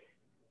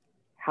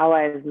how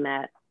I've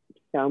met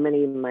so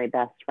many of my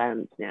best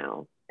friends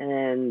now,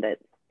 and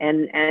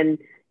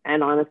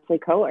honestly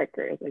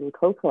coworkers and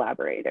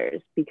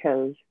co-collaborators,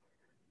 because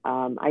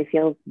I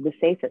feel the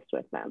safest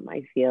with them.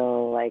 I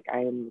feel like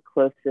I'm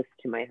closest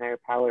to my higher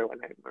power when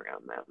I'm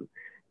around them.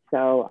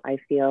 So I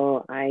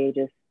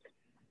just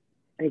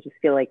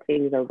feel like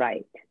things are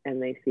right,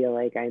 and I feel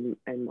like I'm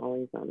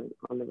always on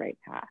the right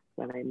path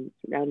when I'm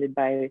surrounded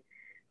by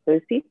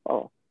those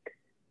people.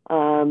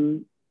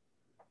 Um,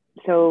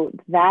 so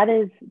that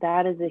is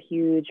a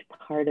huge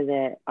part of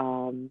it.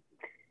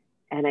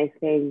 And I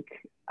think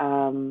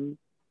um,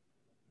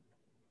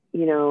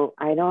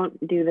 I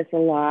don't do this a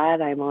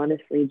lot. I'm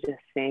honestly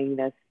just saying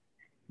this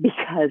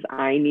because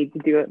I need to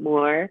do it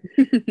more,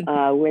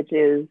 which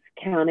is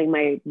counting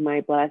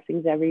my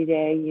blessings every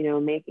day.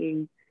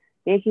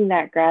 Making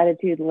that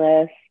gratitude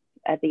list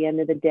at the end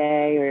of the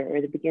day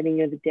or the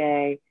beginning of the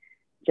day,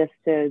 just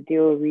to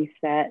do a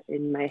reset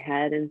in my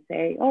head and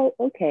say, oh,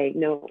 okay,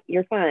 no,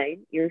 you're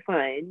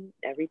fine,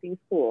 everything's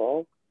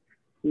cool.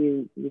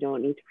 You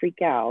don't need to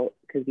freak out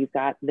because you've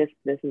got this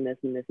and this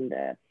and this and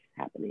this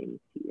happening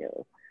to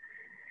you.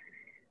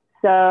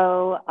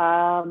 So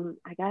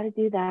I got to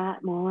do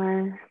that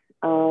more.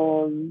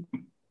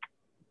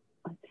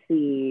 Let's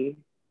see.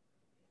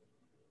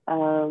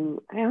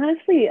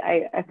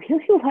 I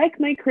really like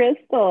my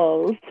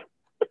crystals.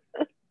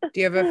 Do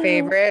you have a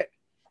favorite?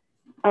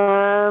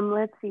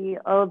 Let's see.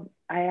 Oh,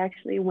 I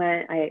actually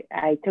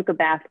I took a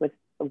bath with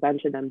a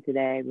bunch of them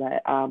today,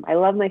 but I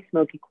love my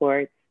smoky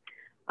quartz.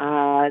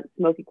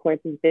 Smoky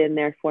quartz has been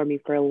there for me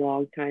for a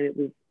long time. It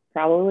was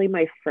probably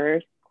my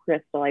first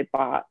crystal I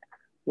bought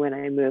when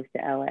I moved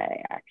to LA,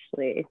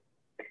 actually.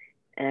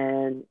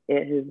 And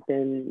it has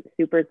been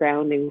super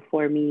grounding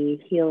for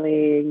me,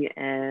 healing,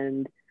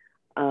 and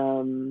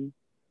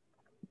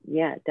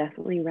yeah,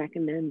 definitely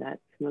recommend that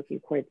smoky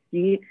quartz.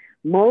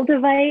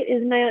 Moldavite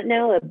is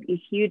now a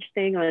huge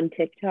thing on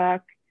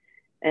TikTok,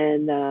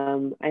 and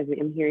I'm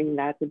hearing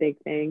that's a big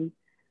thing.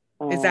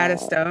 Is that a Uh,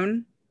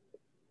 stone?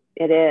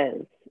 it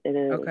is. It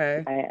is.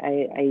 Okay.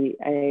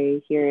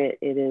 I hear it.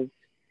 It is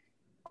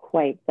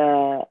quite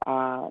the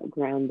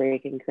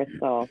groundbreaking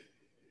crystal.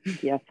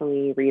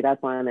 Definitely read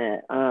up on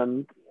it.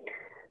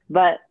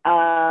 But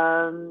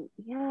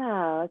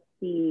yeah, let's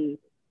see.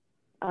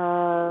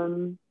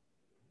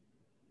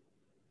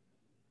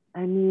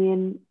 I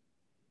mean,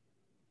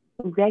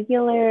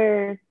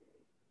 regular.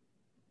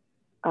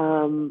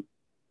 Um,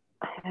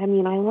 I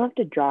mean, I love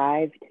to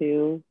drive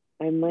too.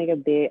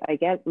 I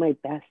get my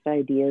best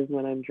ideas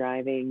when I'm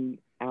driving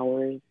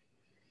hours,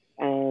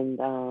 and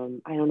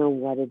I don't know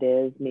what it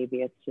is. Maybe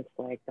it's just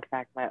like the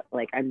fact that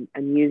like I'm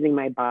using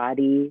my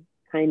body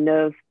kind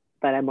of,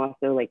 but I'm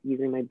also like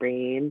using my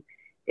brain.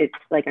 It's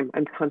like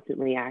I'm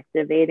constantly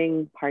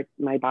activating parts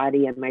of my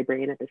body and my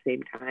brain at the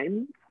same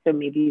time. So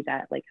maybe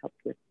that like helps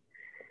with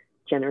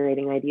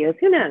generating ideas.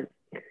 Who knows?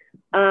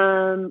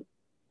 Um,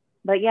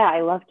 but yeah,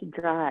 I love to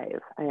drive.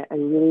 I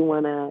really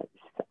want to.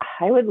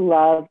 I would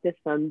love to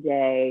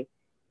someday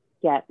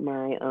get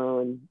my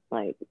own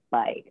like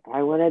bike.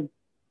 I want to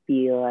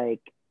be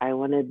like. I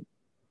want to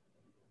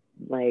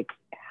like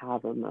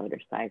have a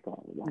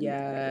motorcycle one day,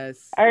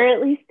 Yes. or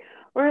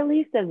at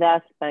least a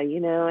Vespa.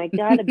 I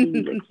gotta be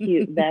a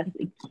cute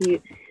Vespa,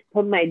 cute.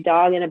 Put my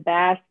dog in a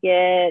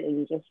basket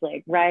and just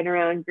like ride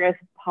around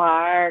Griffith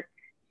Park.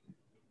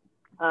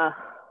 Uh,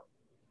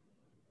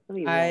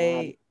 that'd be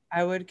rad.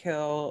 I would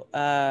kill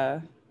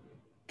to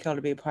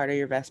be part of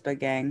your Vespa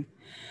gang.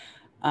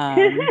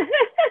 Um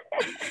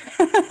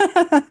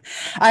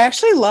I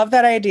actually love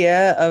that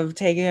idea of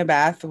taking a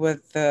bath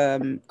with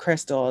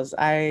crystals.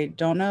 I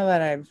don't know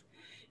that I've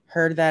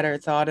heard that or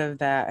thought of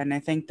that, and I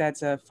think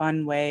that's a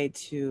fun way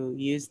to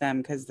use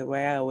them because the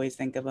way I always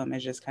think of them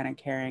is just kind of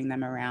carrying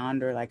them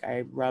around or like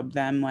I rub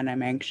them when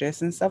I'm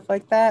anxious and stuff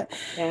like that.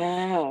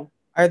 Yeah.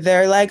 Are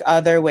there like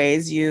other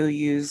ways you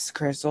use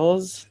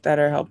crystals that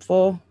are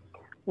helpful?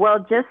 Well,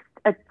 just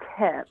a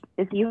tip: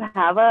 if you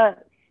have a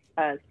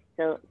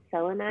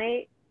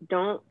selenite,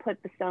 don't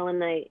put the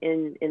selenite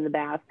in the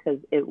bath because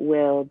it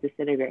will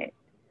disintegrate.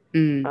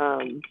 Mm.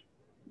 Um,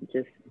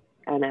 just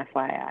an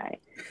FYI.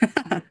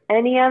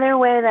 Any other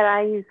way that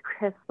I use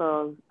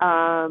crystals?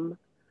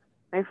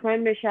 My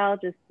friend Michelle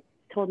just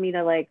told me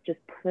to like just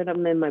put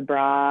them in my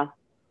bra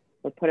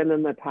or put them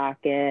in my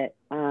pocket.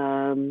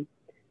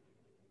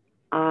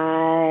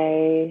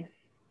 I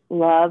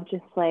love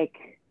just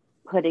like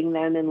putting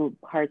them in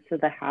parts of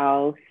the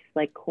house,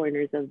 like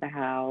corners of the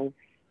house.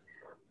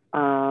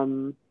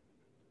 Um,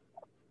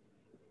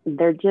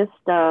 they're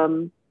just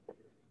um,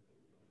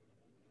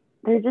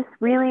 they're just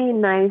really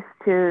nice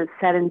to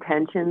set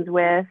intentions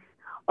with.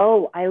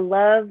 I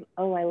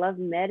love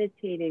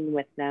meditating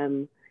with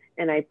them.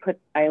 And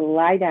I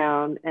lie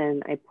down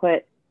and I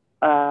put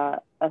a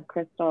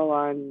crystal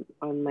on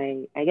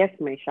my, I guess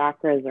my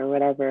chakras or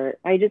whatever.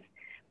 I just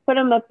put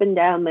them up and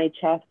down my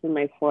chest and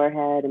my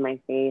forehead and my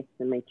face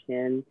and my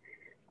chin.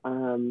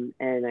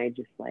 And I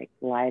just like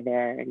lie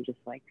there and just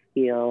like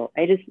feel.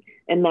 I just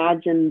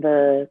imagine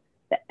the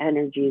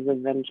energies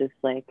of them just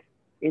like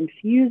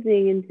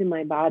infusing into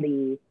my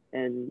body,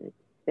 and it's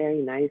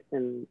very nice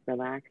and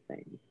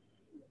relaxing.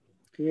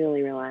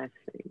 Really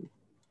relaxing.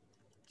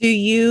 Do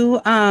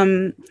you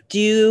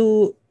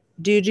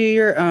Do you do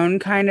your own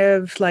kind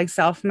of like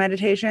self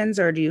meditations,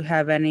 or do you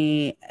have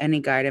any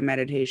guided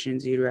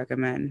meditations you'd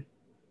recommend?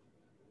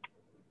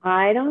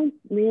 I don't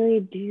really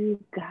do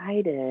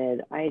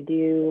guided. I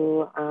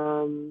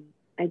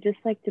just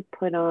like to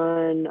put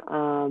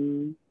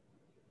on,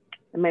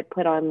 I might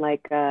put on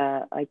like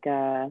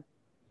a,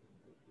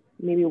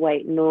 maybe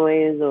white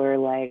noise or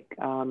like,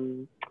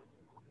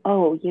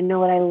 oh, you know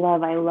what I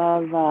love? I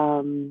love,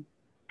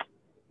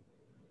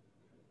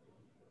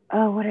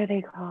 oh, what are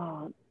they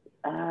called?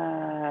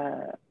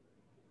 I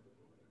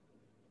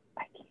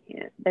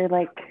can't, they're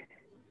like,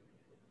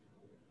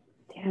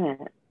 damn it.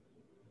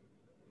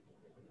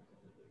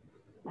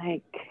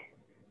 Like,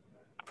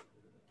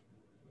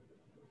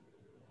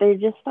 they're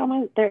just on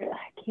my, I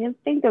can't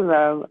think of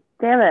them.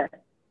 Damn it.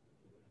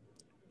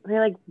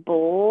 They're like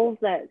bowls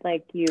that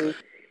like you,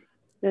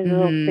 there's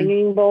little Hmm.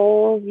 singing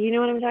bowls. You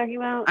know what I'm talking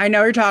about? I know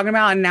what you're talking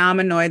about, and now I'm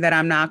annoyed that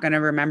I'm not going to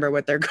remember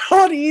what they're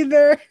called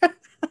either.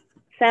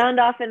 Sound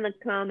off in the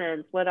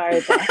comments. What are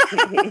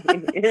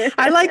they?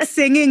 I like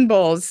singing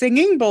bowls.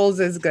 Singing bowls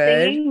is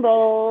good. Singing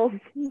bowls.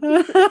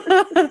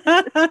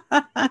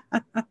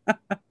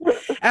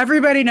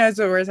 Everybody knows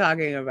what we're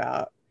talking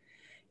about.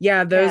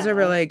 Yeah, those are Yeah.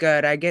 really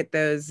good. I get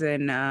those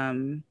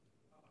in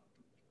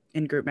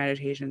group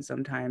meditation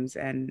sometimes,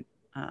 and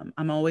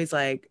I'm always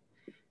like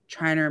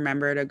trying to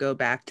remember to go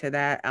back to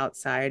that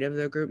outside of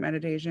the group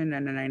meditation,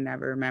 and then I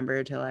never remember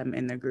until I'm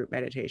in the group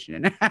meditation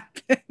and it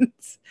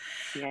happens.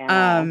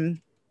 Yeah.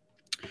 Um,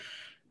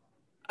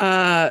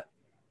 uh,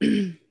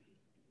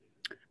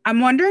 I'm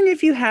wondering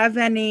if you have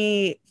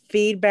any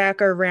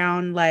feedback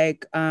around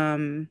like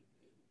the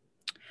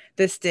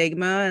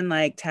stigma and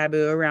like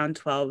taboo around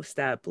 12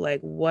 step.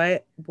 Like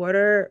what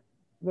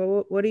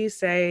do you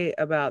say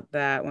about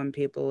that when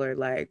people are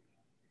like,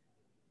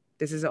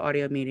 this is an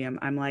audio medium.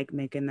 I'm like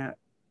making that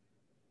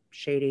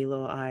shady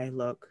little eye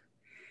look.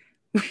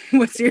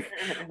 what's your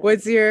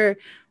what's your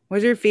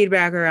what's your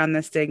feedback around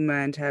the stigma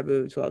and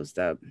taboo 12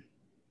 step?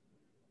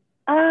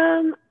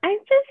 I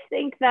just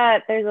think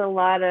that there's a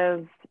lot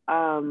of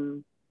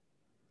um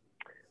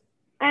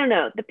I don't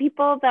know, the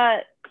people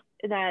that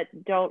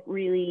don't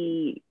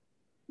really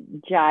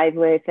jive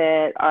with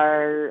it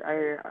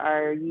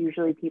are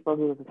usually people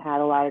who have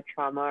had a lot of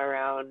trauma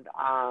around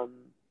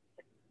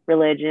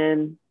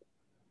religion,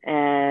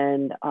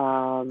 and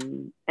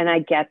I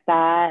get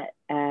that,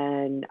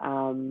 and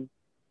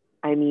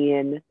I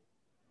mean,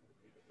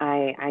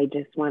 I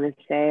just want to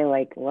say,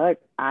 like, look,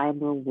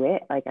 I'm a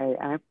witch. Like,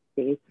 I'm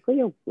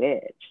basically a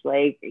witch.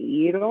 Like,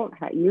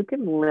 you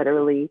can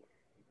literally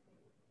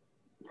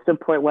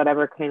support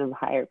whatever kind of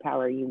higher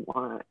power you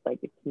want. Like,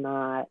 it's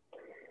not,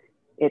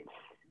 it's,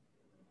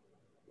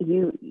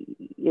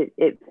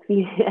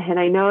 and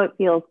I know it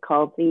feels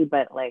culty,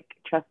 but like,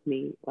 trust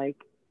me, like,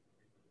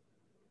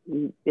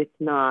 it's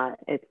not,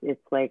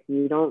 it's like,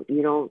 you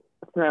don't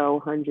throw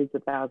hundreds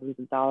of thousands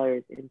of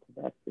dollars into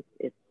this.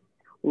 It's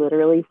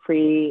literally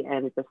free,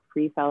 and it's a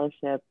free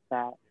fellowship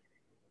that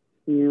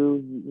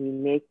you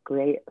make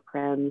great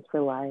friends for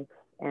life,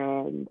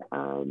 and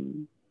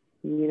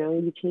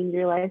you change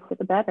your life for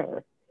the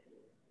better.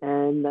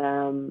 And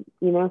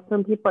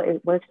some people,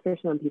 it works for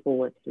some people,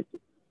 works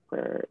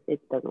for it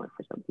doesn't work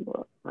for some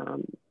people,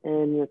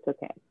 and it's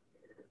okay.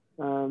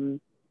 um,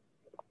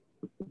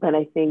 but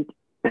I think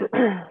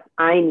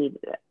I needed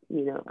it.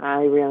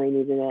 I really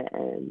needed it.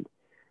 And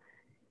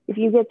if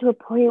you get to a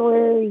point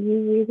where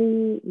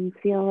you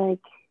feel like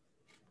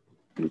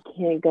you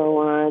can't go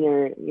on,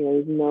 or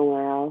there's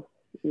nowhere else,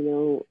 you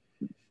know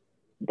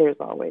there's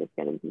always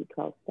going to be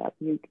 12 step.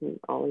 You can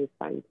always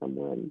find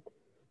someone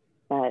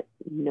that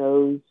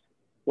knows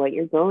what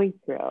you're going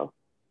through,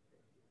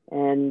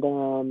 and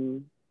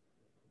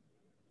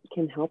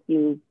can help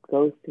you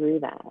go through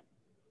that.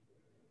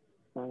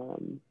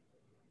 um,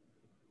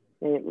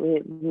 it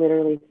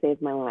literally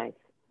saved my life.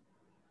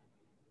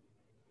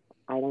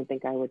 I don't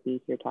think I would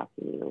be here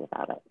talking to you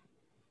without it.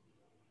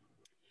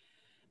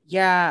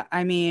 Yeah,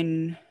 I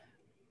mean,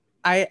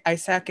 I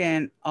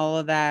second all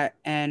of that,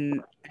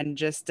 and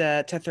just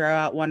to throw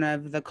out one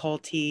of the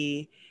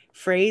culty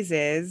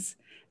phrases,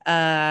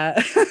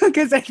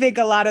 because I think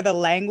a lot of the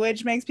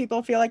language makes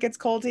people feel like it's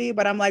culty,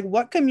 but I'm like,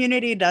 what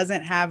community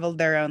doesn't have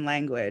their own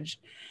language?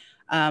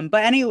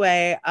 But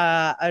anyway,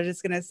 I was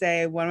just gonna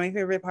say one of my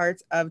favorite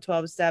parts of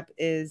 12 step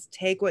is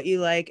take what you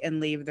like and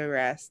leave the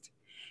rest.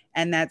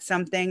 And that's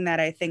something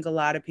that I think a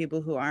lot of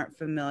people who aren't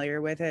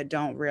familiar with it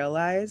don't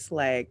realize.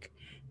 Like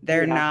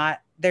Yeah.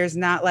 there's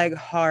not like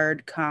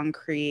hard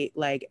concrete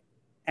like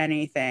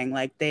anything.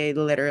 Like they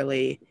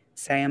literally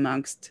say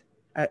amongst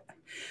uh,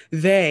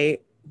 they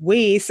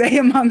we say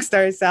amongst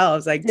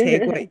ourselves, like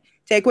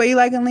take what you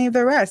like and leave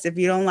the rest. If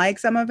you don't like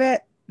some of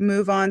it,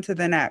 move on to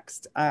the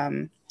next.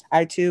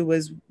 I too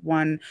was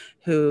one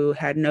who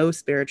had no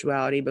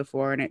spirituality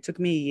before, and it took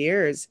me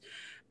years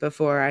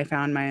before I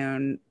found my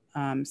own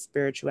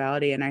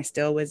spirituality, and I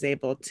still was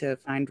able to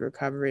find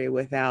recovery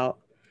without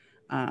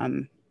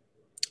um,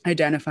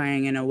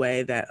 identifying in a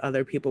way that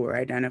other people were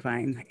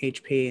identifying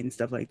HP and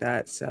stuff like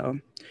that. So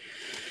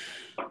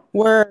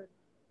we're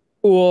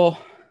cool.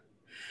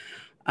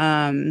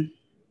 Um,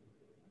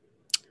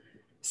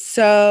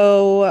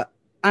 so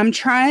I'm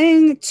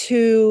trying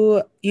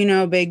to,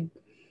 big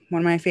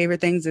one of my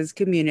favorite things is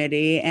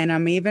community. And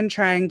I'm even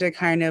trying to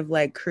kind of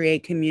like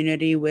create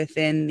community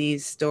within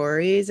these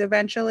stories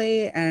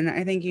eventually. And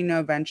I think,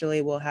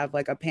 eventually we'll have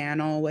like a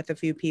panel with a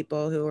few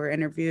people who were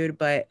interviewed,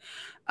 but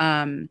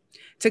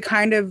to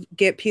kind of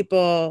get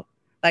people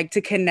like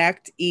to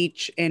connect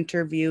each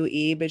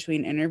interviewee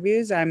between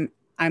interviews, I'm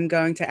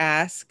going to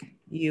ask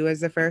you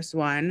as the first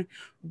one,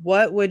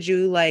 what would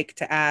you like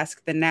to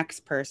ask the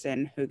next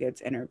person who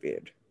gets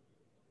interviewed?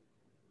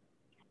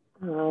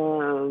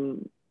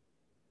 Um,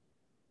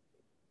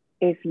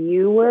 if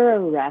you were a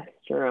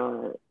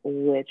restaurant,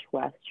 which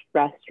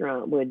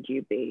restaurant would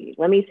you be?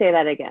 Let me say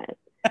that again.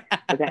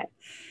 Okay.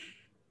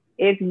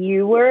 If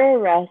you were a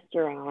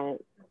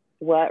restaurant,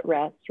 what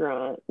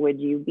restaurant would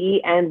you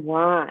be and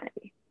why?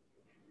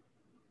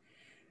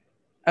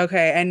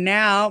 Okay, and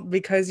now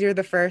because you're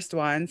the first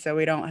one, so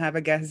we don't have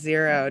a guest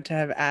zero to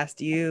have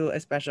asked you a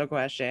special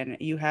question,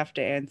 you have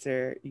to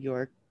answer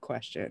your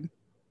question.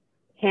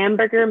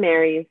 Hamburger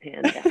Mary's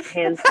hands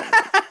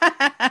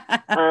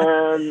down.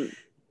 Um,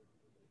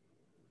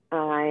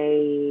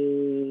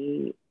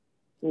 I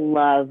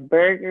love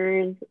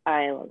burgers.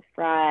 I love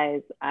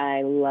fries.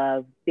 I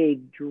love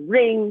big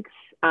drinks.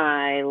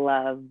 I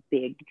love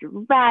big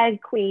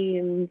drag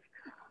queens.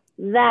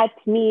 That's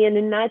me in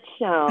a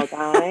nutshell,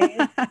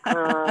 guys.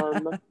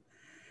 Um,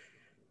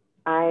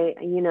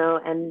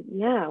 and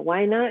yeah,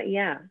 why not?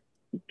 Yeah,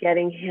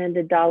 getting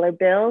handed dollar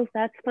bills,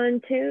 that's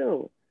fun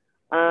too.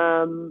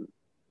 Um,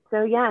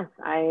 so yes,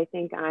 I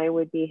think I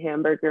would be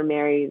Hamburger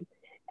Mary's.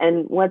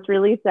 And what's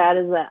really sad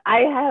is that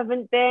I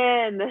haven't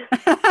been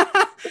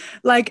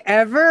Like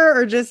ever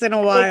or just in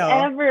a like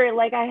while? ever.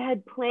 Like I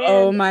had Oh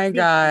planned. my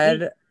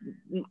God.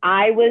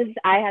 I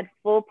had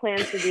full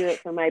plans to do it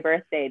for my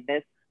birthday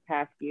this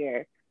past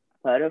year,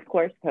 but of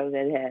course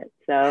COVID hit.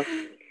 So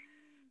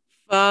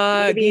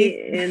Fuck maybe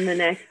you. in the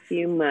next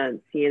few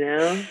months, you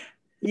know?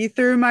 You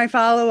threw my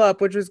follow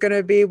up, which was going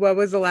to be what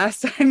was the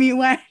last time you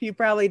went? You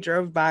probably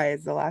drove by.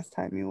 It's the last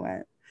time you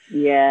went.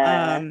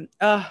 Yeah.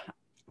 Oh,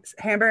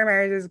 Hamburger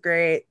Mary's is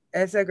great.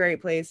 It's a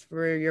great place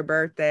for your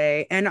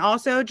birthday. And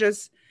also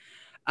just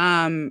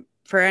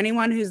for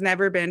anyone who's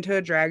never been to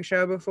a drag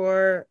show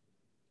before,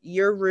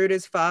 you're rude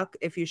as fuck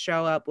if you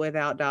show up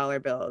without dollar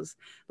bills.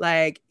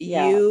 Like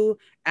Yeah. you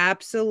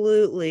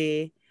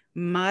absolutely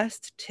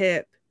must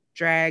tip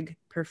drag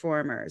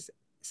performers.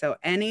 So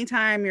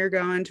anytime you're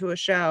going to a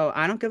show,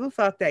 I don't give a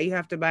fuck that you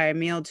have to buy a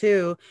meal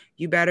too.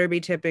 You better be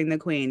tipping the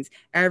queens,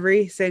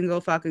 every single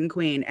fucking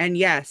queen. And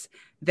yes,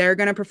 they're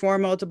going to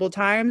perform multiple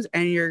times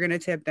and you're going to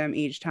tip them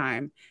each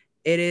time.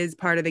 It is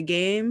part of the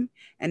game.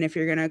 And if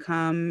you're going to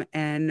come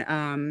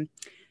and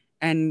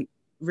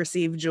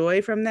receive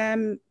joy from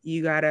them,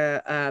 you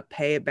gotta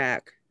pay it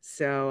back.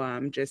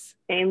 So just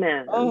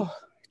Amen. oh,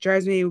 it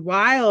drives me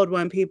wild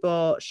when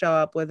people show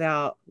up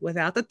without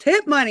the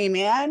tip money,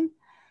 man.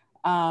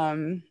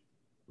 Um,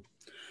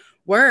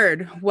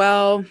 word.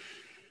 Well,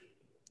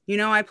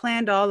 I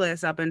planned all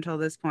this up until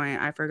this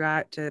point. I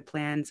forgot to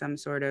plan some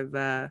sort of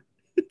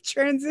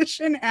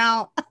transition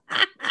out.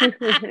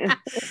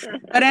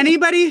 But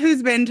anybody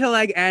who's been to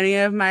like any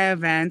of my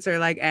events or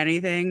like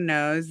anything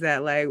knows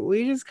that like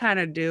we just kind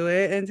of do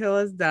it until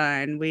it's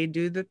done. We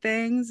do the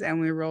things and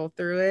we roll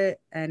through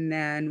it and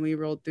then we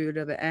roll through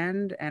to the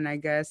end. And I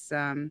guess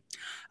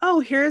oh,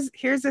 here's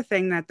the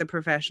thing that the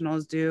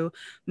professionals do.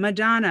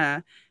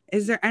 Madonna,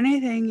 is there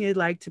anything you'd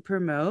like to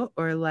promote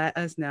or let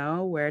us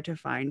know where to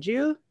find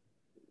you?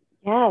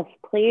 Yes,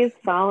 please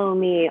follow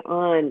me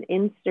on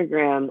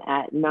Instagram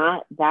at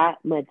not that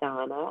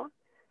Madonna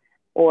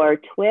or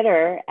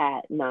Twitter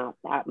at not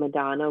that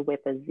Madonna with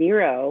a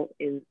zero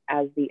in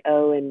as the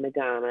O in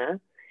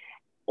Madonna.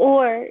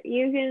 Or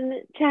you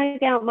can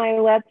check out my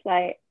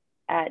website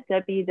at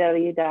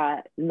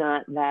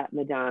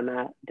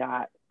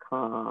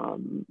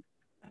www.notthatmadonna.com.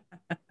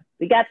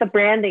 We got the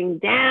branding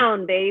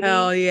down, baby.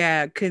 Hell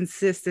yeah.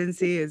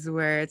 Consistency is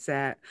where it's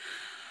at.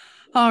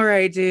 All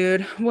right,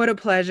 dude. What a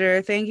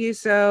pleasure. Thank you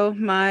so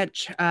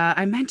much.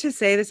 I meant to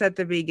say this at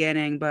the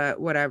beginning,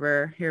 but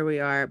whatever. Here we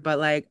are. But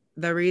like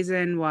the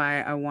reason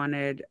why I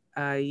wanted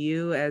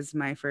you as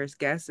my first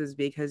guest is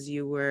because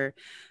you were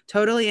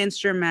totally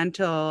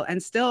instrumental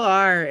and still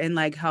are in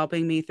like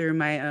helping me through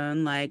my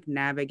own like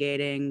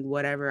navigating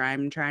whatever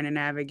I'm trying to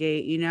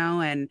navigate,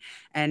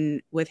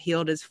 and with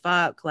Healed as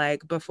Fuck,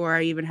 like before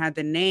I even had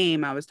the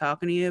name, I was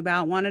talking to you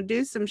about want to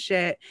do some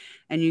shit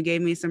and you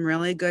gave me some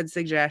really good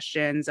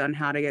suggestions on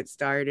how to get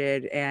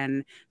started.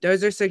 And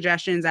those are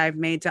suggestions I've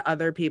made to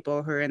other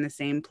people who are in the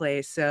same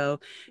place.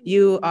 So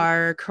you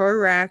are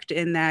correct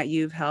in that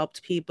you've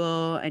helped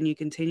people and you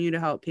continue to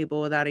help people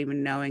without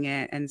even knowing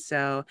it. And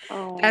so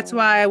that's Oh,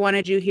 why I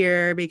wanted you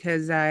here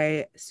because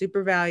I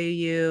super value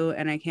you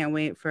and I can't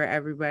wait for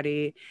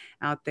everybody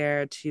out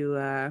there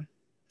to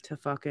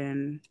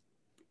fucking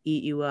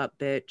eat you up,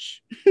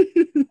 bitch.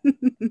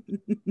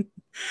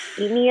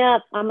 eat me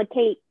up. I'm a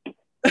cake.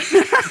 All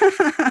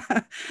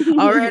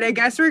right, I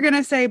guess we're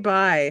gonna say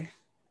bye.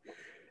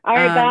 All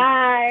right, Um,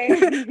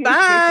 bye.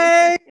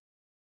 bye.